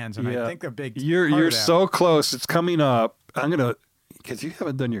shaking their hands. And I think a big you're so close. It's coming up. I'm gonna, because you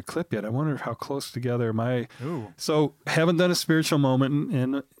haven't done your clip yet. I wonder how close together So haven't done a spiritual moment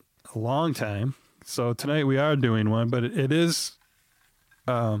in a long time. So tonight we are doing one, but it is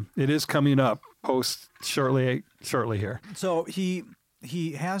coming up shortly here. So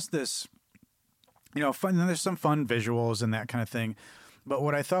he has this, fun. There's some fun visuals and that kind of thing. But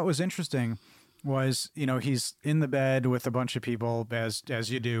what I thought was interesting was, he's in the bed with a bunch of people,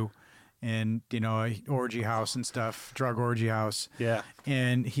 as you do, in a orgy house and stuff, drug orgy house. Yeah.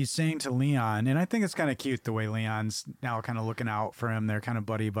 And he's saying to Leon, and I think it's kind of cute the way Leon's now kind of looking out for him. They're kind of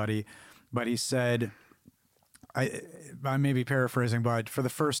buddy. But he said, I may be paraphrasing, but for the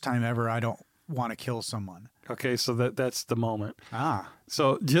first time ever, I don't want to kill someone. Okay, so that's the moment.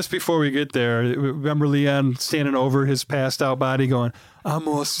 So just before we get there, remember Leon standing over his passed out body going, "I'm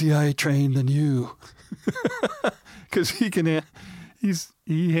more CIA trained than you," because he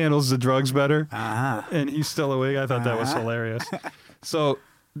handles the drugs better, and he's still awake. I thought that was hilarious. So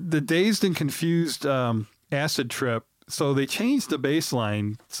the dazed and confused acid trip. So they changed the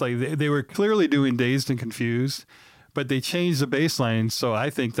baseline. It's like they were clearly doing dazed and confused, but they changed the baseline, so I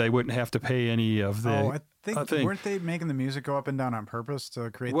think they wouldn't have to pay any of the. I think weren't they making the music go up and down on purpose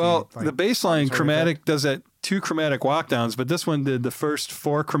to create? The baseline chromatic does that 2 chromatic walk downs, but this one did the first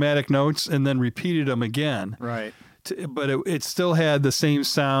 4 chromatic notes and then repeated them again. Right. But it still had the same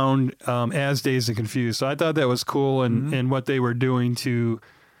sound as Dazed and Confused. So I thought that was cool, and what they were doing to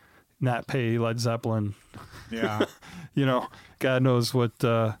not pay Led Zeppelin. Yeah. God knows what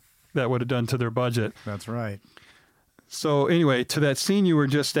that would have done to their budget. That's right. So anyway, to that scene you were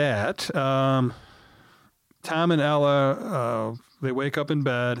just at, Tom and Ella, they wake up in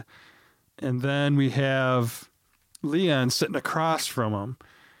bed, and then we have Leon sitting across from him,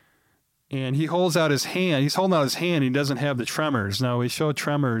 and he holds out his hand. He's holding out his hand. He doesn't have the tremors. Now, we show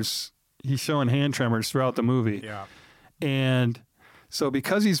tremors. He's showing hand tremors throughout the movie. Yeah. And so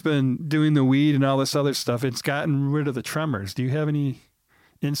because he's been doing the weed and all this other stuff, it's gotten rid of the tremors. Do you have any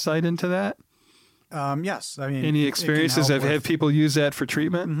insight into that? Yes. I mean, any experiences? Have people use that for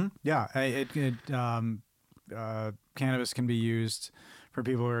treatment? Mm-hmm. Yeah. Cannabis can be used for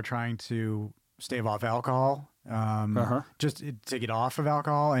people who are trying to stave off alcohol, just to get off of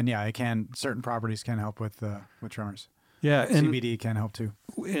alcohol. And yeah, certain properties can help with tremors. Yeah. And CBD can help too.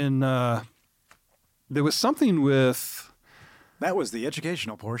 And there was something with... That was the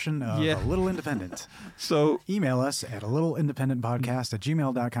educational portion of A Little Independent. So email us at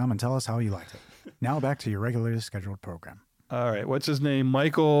alittleindependentpodcast@gmail.com and tell us how you liked it. Now back to your regularly scheduled program. All right. What's his name?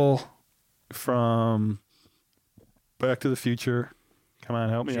 Michael from Back to the Future. Come on,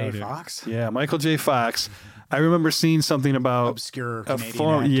 help me out here. Fox? Yeah, Michael J. Fox. I remember seeing something about obscure Canadian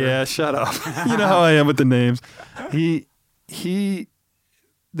actor. Yeah, shut up. You know how I am with the names.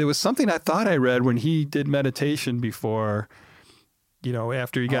 There was something I thought I read when he did meditation before,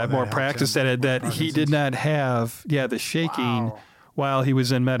 after he got more practice at it, that he did not have, the shaking while he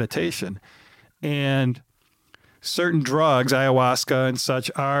was in meditation. And certain drugs, ayahuasca and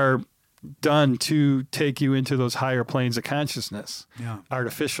such, are done to take you into those higher planes of consciousness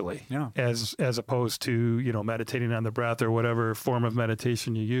artificially, as opposed to, meditating on the breath or whatever form of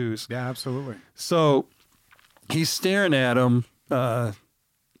meditation you use. Yeah, absolutely. So he's staring at him. Tom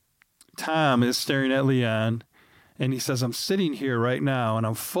is staring at Leon, and he says, "I'm sitting here right now, and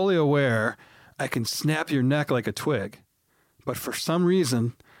I'm fully aware I can snap your neck like a twig, but for some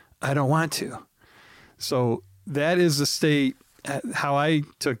reason, I don't want to." So that is the state. How I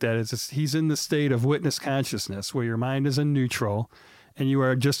took that is he's in the state of witness consciousness, where your mind is in neutral, and you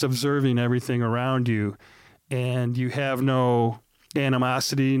are just observing everything around you, and you have no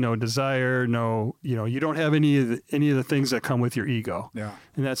animosity, no desire, you don't have any of the things that come with your ego. Yeah.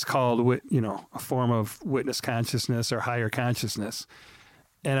 And that's called, a form of witness consciousness or higher consciousness.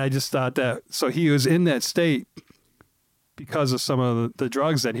 And I just thought that, so he was in that state because of some of the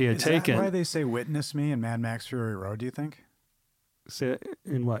drugs that he had taken. Is that why they say "Witness Me" in Mad Max Fury Road? Do you think? Say it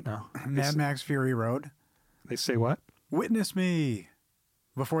in what now? Mad Max Fury Road. They say what? Witness me.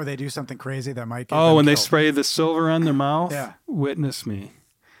 Before they do something crazy that might get when them they killed. spray the silver on their mouth? Yeah. Witness me.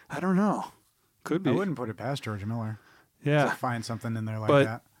 I don't know. Could be. I wouldn't put it past George Miller. Yeah. To find something in there like but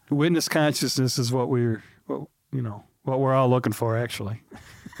that. Witness consciousness is what we're all looking for, actually.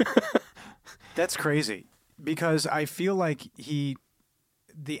 That's crazy because I feel like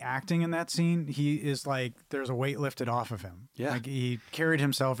the acting in that scene, he is like, there's a weight lifted off of him. Yeah. Like he carried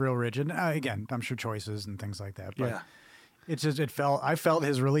himself real rigid. Again, I'm sure choices and things like that. But Yeah. it's just, I felt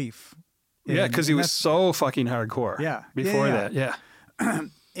his relief. Yeah, because he was so fucking hardcore. Yeah. Before that, yeah.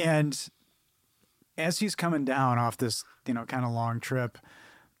 And as he's coming down off this, kind of long trip,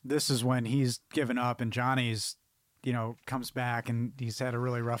 this is when he's given up and Johnny's, comes back and he's had a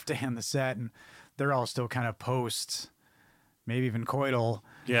really rough day on the set and they're all still kind of post, maybe even coital.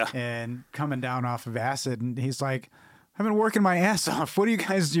 Yeah. And coming down off of acid. And he's like, I've been working my ass off. What are you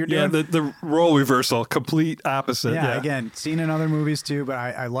guys doing? Yeah, the role reversal, complete opposite. Yeah, Yeah. again, seen in other movies too, but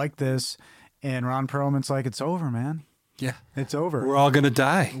I like this. And Ron Pearlman's like, it's over, man. Yeah. It's over. We're all going to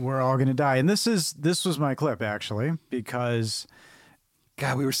die. We're all going to die. And this was my clip, actually, because...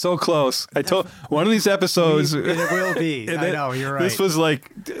 God, we were so close. I told one of these episodes... It will be. I know, you're right. This was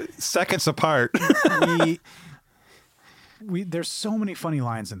like seconds apart. There's so many funny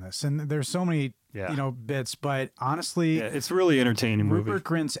lines in this, and there's so many bits, but honestly... Yeah, it's really entertaining movie. Rupert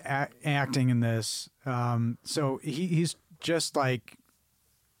Grint's acting in this, so he's just like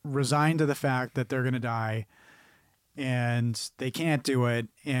resigned to the fact that they're going to die, and they can't do it,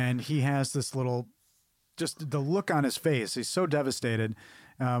 and he has this little... just the look on his face. He's so devastated.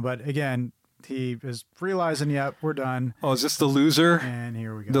 But again, he is realizing, yep, we're done. Oh, is this the loser? And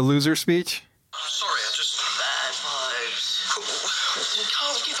here we go. The loser speech? Sorry, I just... Bad vibes. We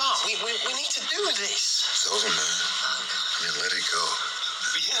can't give up. We need to do this. It's over, man. Yeah, let it go.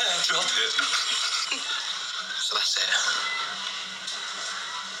 Yeah, drop it. So that's it.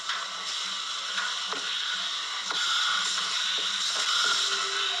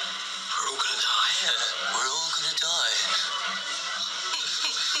 We're all gonna die. Yeah. We're all gonna die.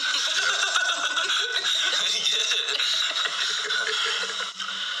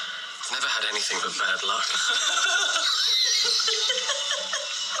 I've never had anything but bad luck.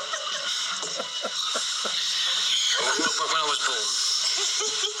 When I was born,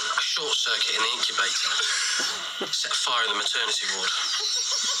 a short circuit in the incubator set fire in the maternity ward.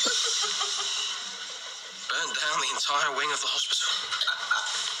 Burned down the entire wing of the hospital.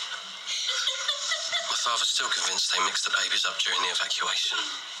 My father's still convinced they mixed the babies up during the evacuation.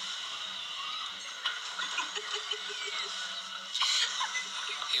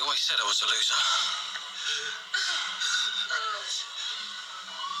 He always said I was a loser.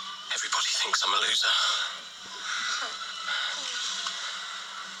 Everybody thinks I'm a loser.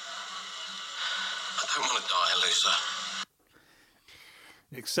 I don't want to die a loser.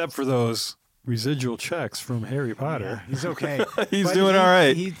 Except for those residual checks from Harry Potter. Yeah, he's okay. He's But doing all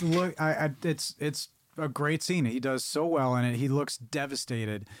right. It's a great scene. He does so well in it. He looks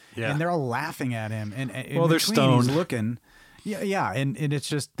devastated. Yeah. And they're all laughing at him. And Well, they're stoned. He's looking. Yeah. And it's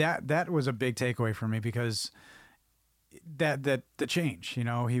just that was a big takeaway for me because that the change,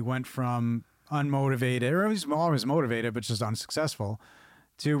 he went from unmotivated, or he's always motivated, but just unsuccessful,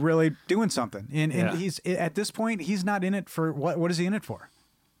 to really doing something. And he's at this point, he's not in it for what is he in it for?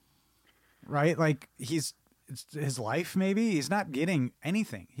 Right? Like it's his life, maybe. He's not getting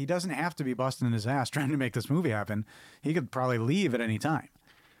anything. He doesn't have to be busting his ass trying to make this movie happen. He could probably leave at any time.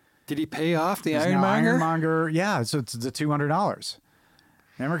 Did he pay off the He's now Ironmonger? Ironmonger, yeah. So it's the $200.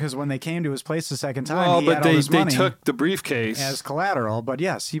 Remember, because when they came to his place the second time, Well, he but had all they this money took the briefcase. as collateral. But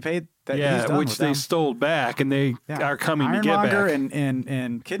yes, he paid that. he's Yeah, done which with they them. stole back, and they Yeah. are coming to get Ironmonger back.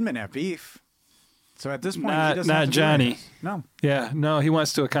 and Kidman have beef. So at this point, Not- he doesn't not have to do Johnny. anything. No, Yeah, no, he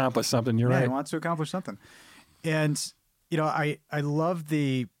wants to accomplish something. You're he right. wants to accomplish something. And I love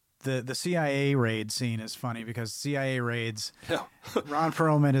the CIA raid scene is funny because CIA raids. Yeah. Ron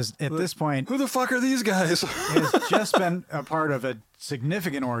Pearlman is at this point Who the fuck are these guys? has just been a part of a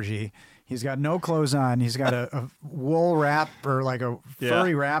significant orgy. He's got no clothes on. He's got a wool wrap or like a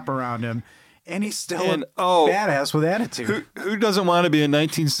furry wrap around him. And he's still And, a badass with attitude. Who doesn't want to be in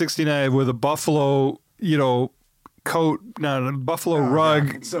 1969 with a buffalo, coat, not a buffalo Oh, rug.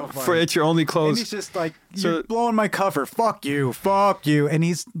 God, it's so funny. For it's your only And clothes. he's just like, So- you're blowing my cover. Fuck you. And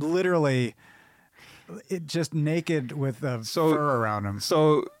he's literally just naked with a fur around him.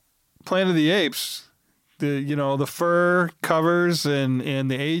 So, Planet of the Apes, the fur covers and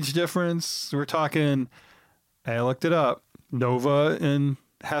the age difference. We're talking. I looked it up. Nova and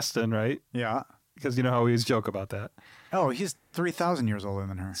Heston, right? Yeah. Because you know how we always joke about that. Oh, he's 3,000 years older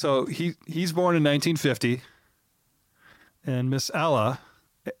than her. So he's born in 1950, and Miss Ella,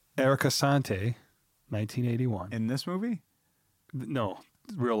 Erica Sante, 1981. In this movie? No,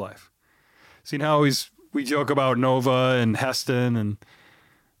 real life. Seen how we joke about Nova and Heston and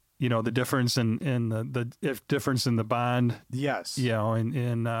the difference in the difference in the bond. Yes. In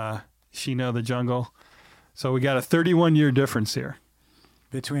Sheena the Jungle. So we got a 31-year difference here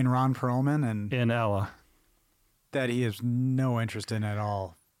Between Ron Pearlman and Ella. that he has no interest in at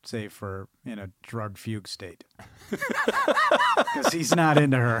all, save for in a drug fugue state. Because he's not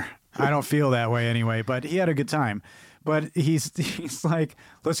into her. I don't feel that way anyway, but he had a good time. But he's like,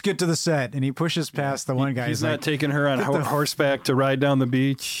 let's get to the set. And he pushes past the one guy. He's like, not taking her on horseback to ride down the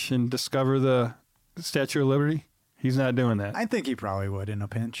beach and discover the Statue of Liberty. He's not doing that. I think he probably would in a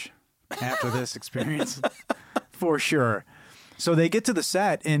pinch after this experience. For sure. So they get to the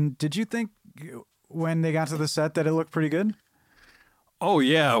set. And did you think when they got to the set that it looked pretty good? Oh,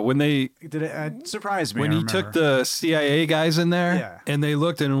 yeah. When It surprised me. When he took the CIA guys in there, Yeah. and they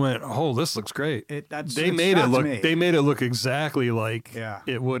looked and went, "Oh, this looks great." They made it look. Me. They made it look exactly like Yeah.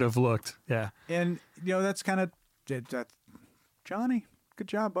 it would have looked. Yeah. And that's kind of Johnny. Good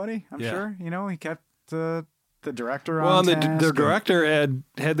job, buddy. I'm Yeah. sure. He kept the director on. Well, and the task director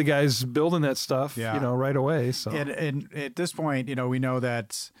had the guys building that stuff, Yeah. right away. So and at this point, we know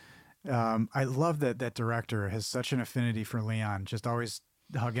that. I love that director has such an affinity for Leon, just always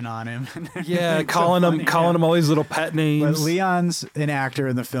hugging on him. yeah, It's so calling funny, him all these little pet But names. Leon's an actor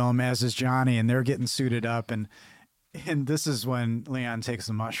in the film, as is Johnny, and they're getting suited up, and this is when Leon takes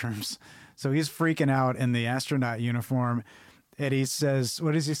the mushrooms. So he's freaking out in the astronaut uniform, and he says,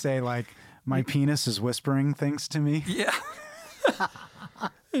 "What does he say? Like, my penis is whispering things to me." Yeah.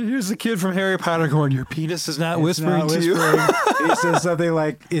 And here's the kid from Harry Potter going, "Your penis is not whispering to you." He says something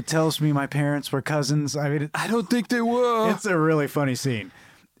like, "It tells me my parents were cousins." I mean, I don't think they were. it's a really funny scene.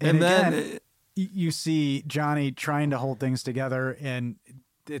 And then again, you see Johnny trying to hold things together, and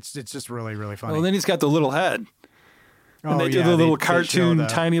it's just really, really funny. Well, then he's got the little head. And they do the little cartoon,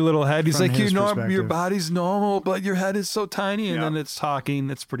 tiny little head. He's from like, his your perspective. body's normal, but your head is so tiny. And Yeah. then it's talking.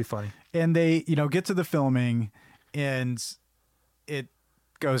 It's pretty funny. And they, get to the filming, and it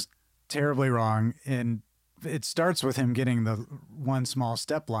goes terribly wrong. And it starts with him getting the one small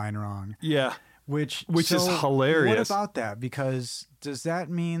step line wrong. Yeah. Which is hilarious. What about that? Because does that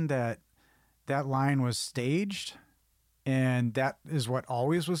mean that line was staged and that is what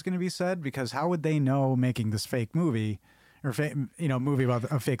always was going to be said? Because how would they know making this fake movie or movie about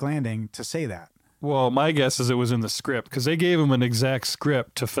a fake landing to say that? Well, my guess is it was in the script because they gave him an exact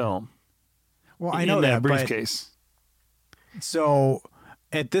script to film. Well, I know in that but- briefcase. So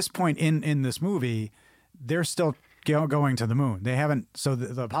at this point in this movie, they're still going to the moon. They haven't. So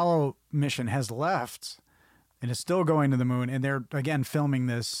the Apollo mission has left and is still going to the moon. And they're, again, filming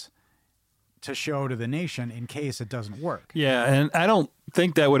this to show to the nation in case it doesn't work. Yeah, and I don't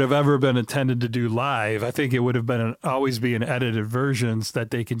think that would have ever been intended to do live. I think it would have been always be in edited versions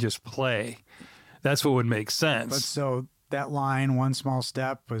that they can just play. That's what would make sense. But so that line, one small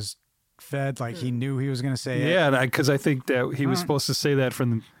step, was fed like he knew he was going to say it. Yeah, because I think that he was supposed to say that from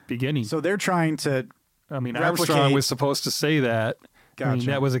the beginning. So they're trying to. I mean, replicate- Armstrong was supposed to say that. I mean, Gotcha.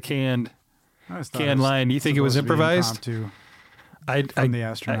 that was a canned I always thought it was line. Do you think it was supposed to be improvised? impromptu from the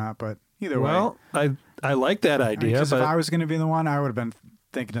astronaut, but either way. Well, I like that idea, Because but if I was going to be the one, I would have been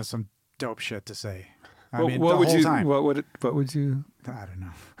thinking of some dope shit to say. I mean, what the would whole you? time. What would you? I don't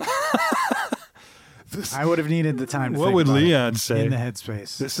know. I would have needed the time to What think would about it Leon say? in the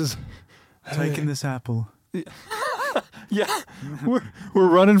headspace? This is Taking this apple. yeah. We're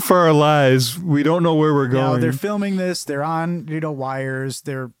running for our lives. We don't know where we're Now going. they're filming this. They're on wires.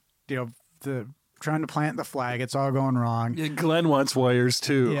 They're trying to plant the flag. It's all going wrong. Yeah, Glenn wants wires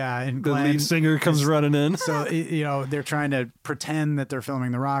too. Yeah, and the Glenn lead singer comes running in. So they're trying to pretend that they're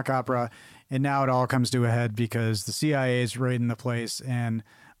filming the rock opera, and now it all comes to a head because the CIA is raiding the place, and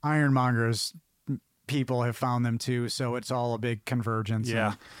Ironmonger's people have found them too. So it's all a big convergence. Yeah.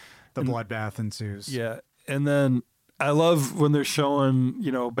 and the bloodbath ensues. Yeah, and then I love when they're showing,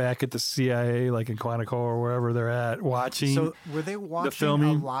 back at the CIA, like in Quantico or wherever they're at, watching. So were they watching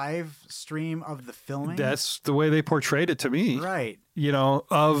filming. a live stream of the filming? That's the way they portrayed it to me. right.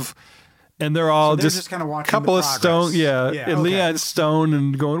 And they're all So they're just kinda watching couple the of progress. stone, Yeah, and okay. Leon's stoned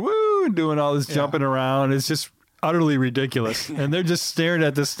and going woo and doing all this jumping around. It's just utterly ridiculous. And they're just staring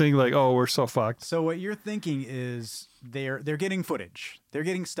at this thing like, oh, we're so fucked. So what you're thinking is they're getting footage, they're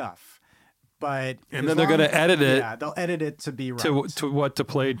getting stuff, but And then they're going to edit it. Yeah, they'll edit it to be right. To what to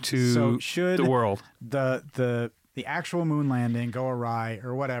play to So should the world. The actual moon landing go awry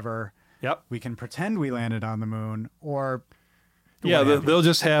or whatever, Yep. we can pretend we landed on the moon, or Yeah, what have you, they'll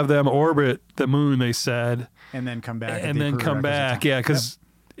just have them orbit the moon, they said, and then come back, and then come back. Yeah, because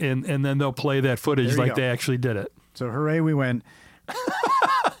and then they'll play that footage There you like go. they actually did it. So hooray, we win.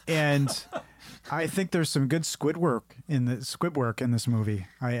 And I think there's some good squid work in this movie.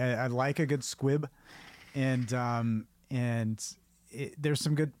 I like a good squib, and there's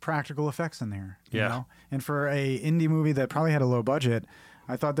some good practical effects in there. You Yeah. know? And for a indie movie that probably had a low budget,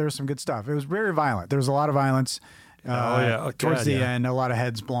 I thought there was some good stuff. It was very violent. There was a lot of violence. Towards the end, a lot of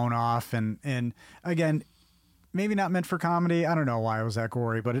heads blown off, and again, maybe not meant for comedy. I don't know why it was that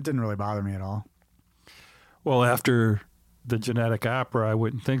gory, but it didn't really bother me at all. Well, after the genetic opera, I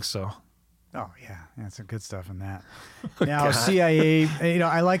wouldn't think so. Oh yeah, some good stuff in that. Now CIA,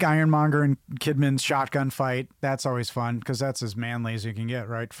 I like Ironmonger and Kidman's shotgun fight. That's always fun because that's as manly as you can get,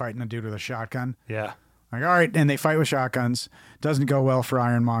 right? Fighting a dude with a shotgun. Yeah. Like, all right, and they fight with shotguns. Doesn't go well for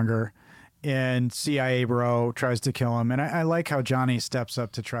Ironmonger, and CIA bro tries to kill him. And I like how Johnny steps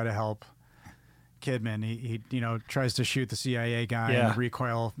up to try to help Kidman. He tries to shoot the CIA guy, and the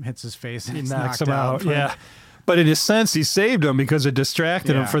recoil hits his face, and He he's knocks knocked him out. Yeah. But in a sense, he saved him because it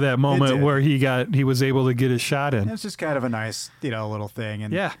distracted him Yeah, for that it moment did. where he was able to get his shot in. It's just kind of a nice, little thing.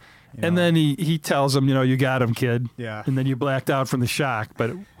 And Yeah. you And know. then he tells him, you got him, kid. Yeah. And then you blacked out from the shock,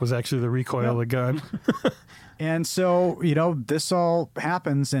 but it was actually the recoil of the gun. And so, this all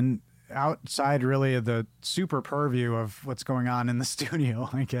happens, and outside really of the super purview of what's going on in the studio,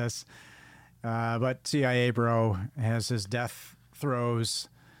 I guess. But CIA bro has his death throes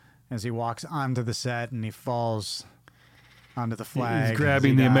as he walks onto the set, and he falls onto the flag. He's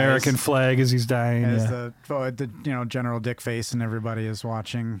grabbing the American flag as he's dying. As Yeah. the General Dick face and everybody is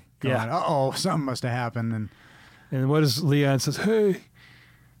watching. Going, Yeah. Uh-oh, something must have happened. And what does Leon says? Hey,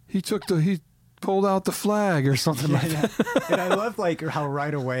 he pulled out the flag or something like that. And I love how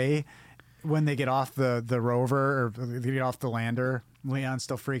right away when they get off the rover, or they get off the lander, Leon's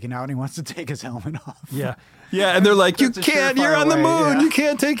still freaking out and he wants to take his helmet off. Yeah. Yeah. And they're like, you That's a can't, you're surefire on the way, moon. yeah. You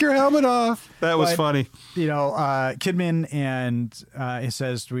can't take your helmet off. That was But, funny. Kidman and he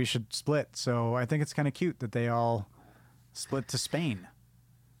says we should split. So I think it's kind of cute that they all split to Spain,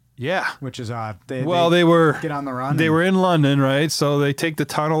 Yeah. which is odd. They were get on the run. They and- were in London, right? So they take the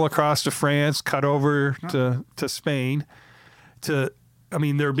tunnel across to France, cut over to Spain.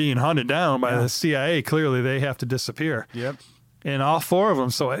 They're being hunted down by the CIA. Clearly, they have to disappear. Yep. And all four of them.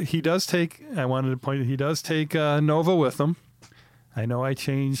 So he does take, I wanted to point out, he does take Nova with him. I know I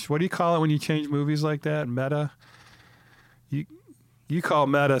changed, what do you call it when you change movies like that? Meta? You call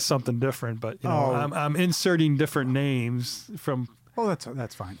meta something different, but I'm inserting different names from. Oh,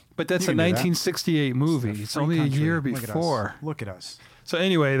 that's fine. But that's You a can do that. 1968 movie. It's Free only country. a year Look at us. before. Look at us. So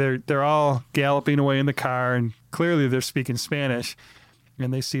anyway, they're all galloping away in the car, and clearly they're speaking Spanish,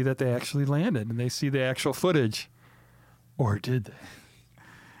 and they see that they actually landed, and they see the actual footage, or did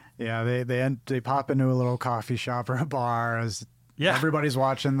they? Yeah, they pop into a little coffee shop or a bar as everybody's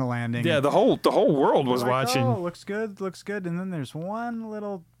watching the landing. Yeah, the whole world was They're like, watching. Oh, looks good. And then there's one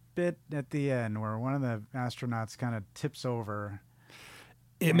little bit at the end where one of the astronauts kind of tips over.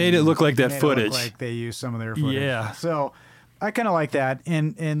 It made it look like that Made it footage. look like they used some of their footage. Yeah. So I kind of like that.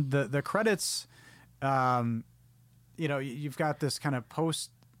 And the credits, you've got this kind of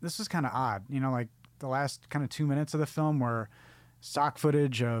post. This is kind of odd. Like the last kind of 2 minutes of the film were stock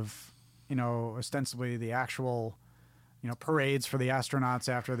footage of, ostensibly the actual, parades for the astronauts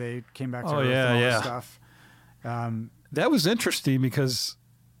after they came back to Earth and all this stuff. That was interesting because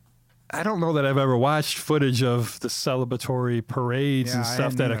I don't know that I've ever watched footage of the celebratory parades and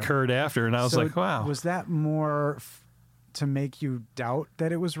stuff that occurred after, and I was like, wow. Was that more to make you doubt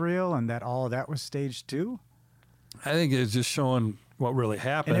that it was real and that all of that was staged too? I think it's just showing what really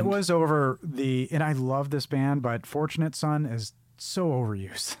happened. And it was over and I love this band, but Fortunate Son is so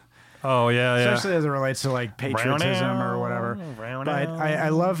overused. Oh, yeah. Especially as it relates to like patriotism or whatever. But I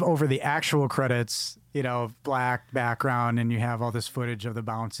love over the actual credits, black background, and you have all this footage of the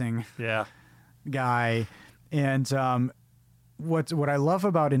bouncing guy. And what I love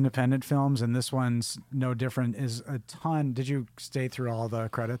about independent films, and this one's no different, is a ton. Did you stay through all the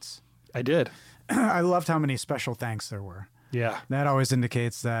credits? I did. I loved how many special thanks there were. Yeah. That always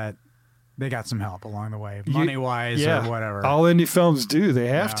indicates that they got some help along the way, money-wise or whatever. All indie films do. They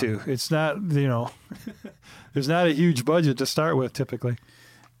have to. It's not, there's not a huge budget to start with typically.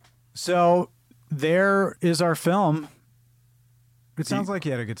 So there is our film. It sounds like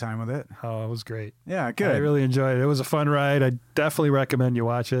you had a good time with it. Oh, it was great. Yeah, good. I really enjoyed it. It was a fun ride. I definitely recommend you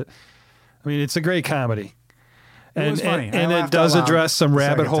watch it. I mean, it's a great comedy. It was funny. And it does address some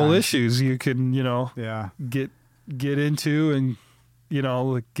rabbit hole time. issues you can, get into and,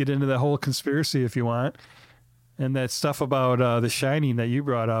 get into the whole conspiracy if you want. And that stuff about The Shining that you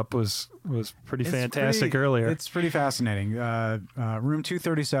brought up was pretty fantastic earlier. It's pretty fascinating. Room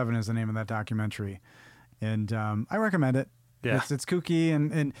 237 is the name of that documentary. And I recommend it. Yeah. It's kooky.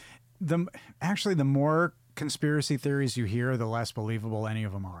 And the more conspiracy theories you hear, the less believable any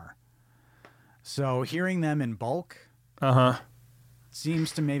of them are. So hearing them in bulk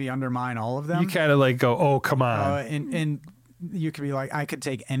seems to maybe undermine all of them. You kind of like go, oh, come on. And you could be like, I could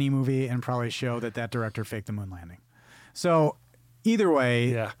take any movie and probably show that director faked the moon landing. So either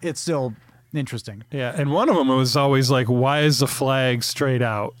way, it's still interesting. Yeah, and one of them was always like, why is the flag straight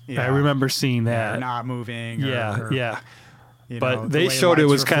out? Yeah. I remember seeing that. Or not moving. But they showed it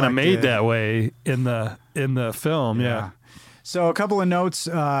was kind of made that way in the film. Yeah. So a couple of notes.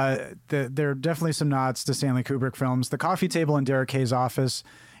 There are definitely some nods to Stanley Kubrick films. The coffee table in Derek Kay's office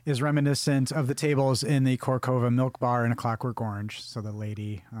is reminiscent of the tables in the Korkova Milk Bar in A Clockwork Orange. So the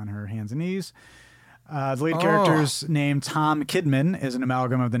lady on her hands and knees. The lead character's name, Tom Kidman, is an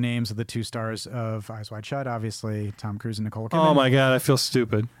amalgam of the names of the two stars of Eyes Wide Shut, obviously Tom Cruise and Nicole Kidman. Oh my God, I feel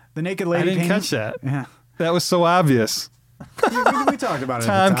stupid. The naked lady I didn't painting. catch that. Yeah. That was so obvious. we talked about it.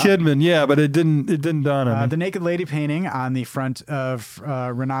 Tom Kidman, but it didn't dawn on me. The naked lady painting on the front of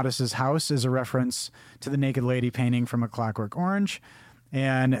Renatus's house is a reference to the naked lady painting from A Clockwork Orange.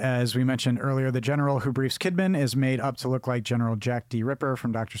 And as we mentioned earlier, the general who briefs Kidman is made up to look like General Jack D. Ripper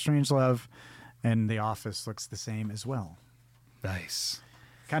from Dr. Strangelove, and the office looks the same as well. Nice.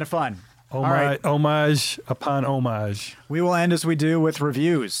 Kind of fun. Homage upon homage. We will end as we do with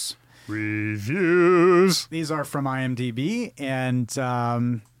reviews. Reviews. These are from IMDb, and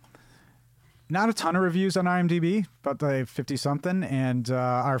not a ton of reviews on IMDb, but 50-something. And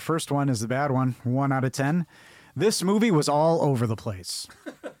our first one is the bad one, 1 out of 10. This movie was all over the place.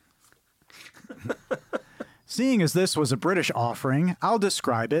 Seeing as this was a British offering, I'll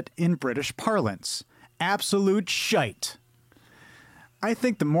describe it in British parlance. Absolute shite. I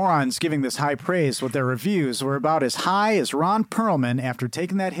think the morons giving this high praise with their reviews were about as high as Ron Pearlman after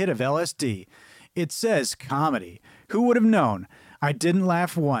taking that hit of LSD. It says comedy. Who would have known? I didn't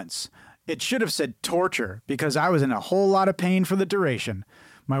laugh once. It should have said torture because I was in a whole lot of pain for the duration.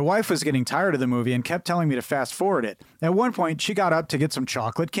 My wife was getting tired of the movie and kept telling me to fast forward it. At one point, she got up to get some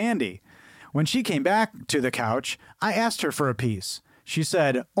chocolate candy. When she came back to the couch, I asked her for a piece. She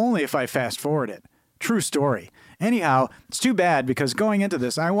said, only if I fast forward it. True story. Anyhow, it's too bad because going into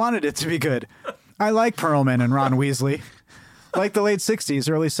this, I wanted it to be good. I like Pearlman and Ron Weasley. Like the late 60s,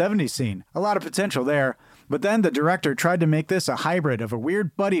 early 70s scene. A lot of potential there. But then the director tried to make this a hybrid of a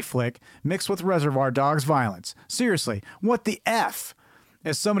weird buddy flick mixed with Reservoir Dogs violence. Seriously, what the F?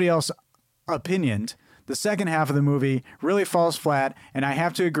 As somebody else opinioned, the second half of the movie really falls flat, and I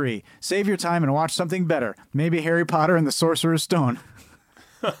have to agree. Save your time and watch something better. Maybe Harry Potter and the Sorcerer's Stone.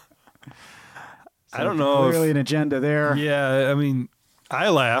 I don't know. Clearly an agenda there. Yeah, I mean, I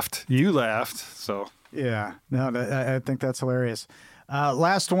laughed. You laughed. So yeah, no, I think that's hilarious.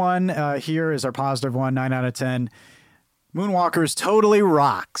 Last one here is our positive one, 9 out of 10. Moonwalkers totally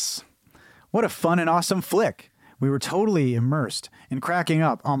rocks. What a fun and awesome flick. We were totally immersed and cracking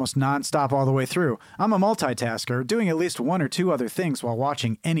up almost nonstop all the way through. I'm a multitasker, doing at least one or two other things while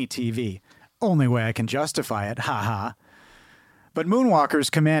watching any TV. Only way I can justify it, haha. But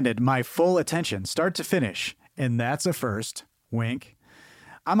Moonwalkers commanded my full attention, start to finish, and that's a first. Wink.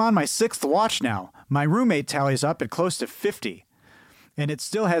 I'm on my 6th watch now. My roommate tallies up at close to 50. And it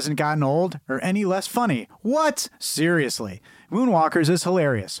still hasn't gotten old or any less funny. What? Seriously. Moonwalkers is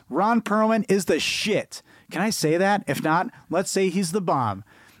hilarious. Ron Pearlman is the shit. Can I say that? If not, let's say he's the bomb.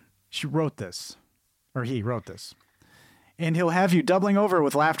 She wrote this. Or he wrote this. And he'll have you doubling over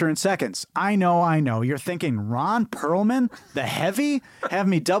with laughter in seconds. I know. You're thinking, Ron Pearlman? The heavy? Have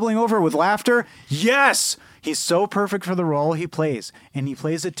me doubling over with laughter? Yes! He's so perfect for the role he plays. And he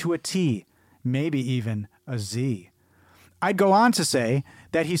plays it to a T. Maybe even a Z. I'd go on to say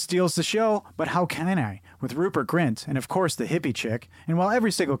that he steals the show, but how can I? With Rupert Grint, and of course the hippie chick, and while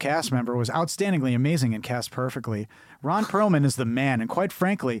every single cast member was outstandingly amazing and cast perfectly, Ron Pearlman is the man, and quite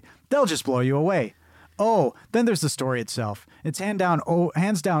frankly, they'll just blow you away. Oh, then there's the story itself. It's hands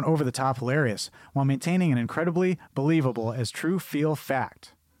down over the top hilarious, while maintaining an incredibly believable as true feel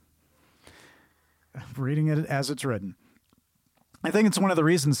fact. reading it as it's written. I think it's one of the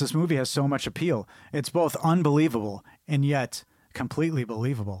reasons this movie has so much appeal. It's both unbelievable and yet completely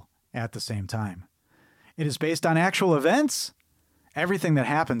believable at the same time. It is based on actual events. Everything that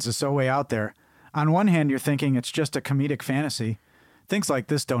happens is so way out there. On one hand, you're thinking it's just a comedic fantasy. Things like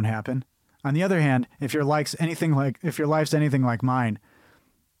this don't happen. On the other hand, if your life's anything like mine,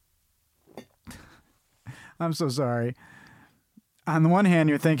 I'm so sorry. On the one hand,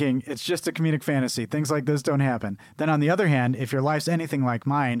 you're thinking it's just a comedic fantasy. Things like this don't happen. Then on the other hand, if your life's anything like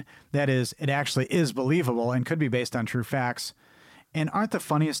mine, that is, it actually is believable and could be based on true facts. And aren't the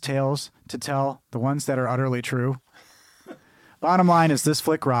funniest tales to tell the ones that are utterly true? Bottom line is this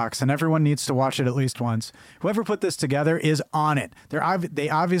flick rocks, and everyone needs to watch it at least once. Whoever put this together is on it. They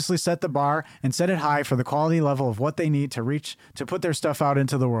obviously set the bar and set it high for the quality level of what they need to reach to put their stuff out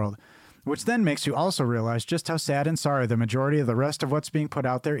into the world. Which then makes you also realize just how sad and sorry the majority of the rest of what's being put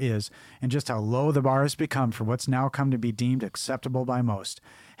out there is, and just how low the bar has become for what's now come to be deemed acceptable by most.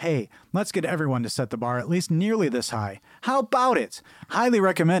 Hey, let's get everyone to set the bar at least nearly this high. How about it? Highly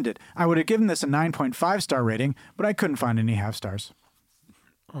recommended. I would have given this a 9.5 star rating, but I couldn't find any half stars.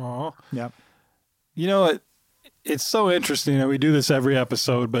 Oh, yep. You know, it's so interesting that we do this every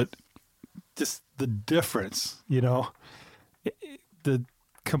episode, but just the difference, you know, the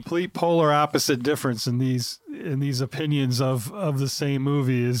complete polar opposite difference in these opinions of the same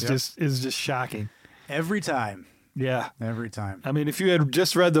movie is just shocking. Every time. Yeah. Every time. I mean, if you had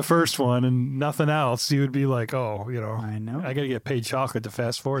just read the first one and nothing else, you would be like, oh, you know, I know. I got to get paid chocolate to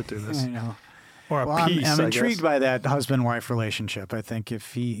fast forward through this. I know. Or a piece, I'm intrigued guess. by that husband-wife relationship. I think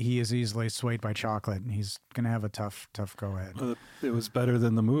if he is easily swayed by chocolate, he's going to have a tough go ahead. It was better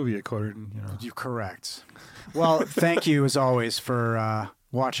than the movie, according, you know. You're correct. Well, thank you as always for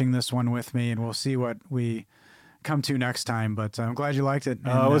watching this one with me, and we'll see what we come to next time. But I'm glad you liked it.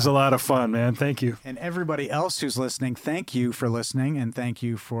 And, it was a lot of fun, man. Thank you. And everybody else who's listening, thank you for listening, and thank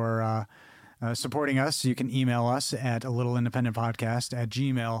you for supporting us. You can email us at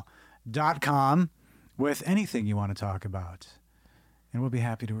alittleindependentpodcast@gmail.com with anything you want to talk about, and we'll be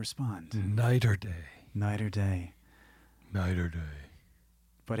happy to respond. Night or day. Night or day. Night or day.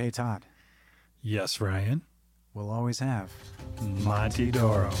 But hey, Todd. Yes, Ryan. We'll always have Monty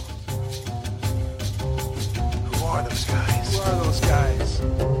Doro. Who are those guys? Who are those guys?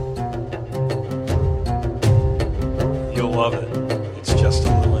 You'll love it. It's just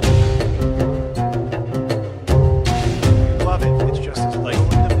a little Love it. It's just as like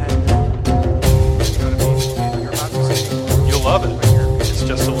independent. You know what I mean? You're about to say. You'll love it. It's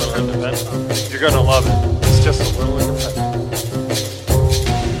just a little independent. You're going to love it. It's just a little independent.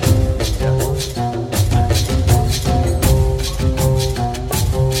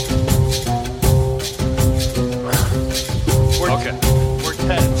 Okay. We're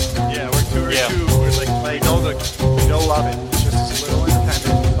 10s. Yeah, we're 2 or 2. We're like we know love it. It's just as little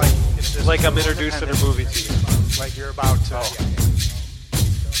independent. Like it's just Like I'm introducing a movie to you. like you're about to. All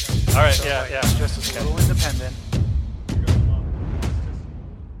right, yeah. Just as little independent.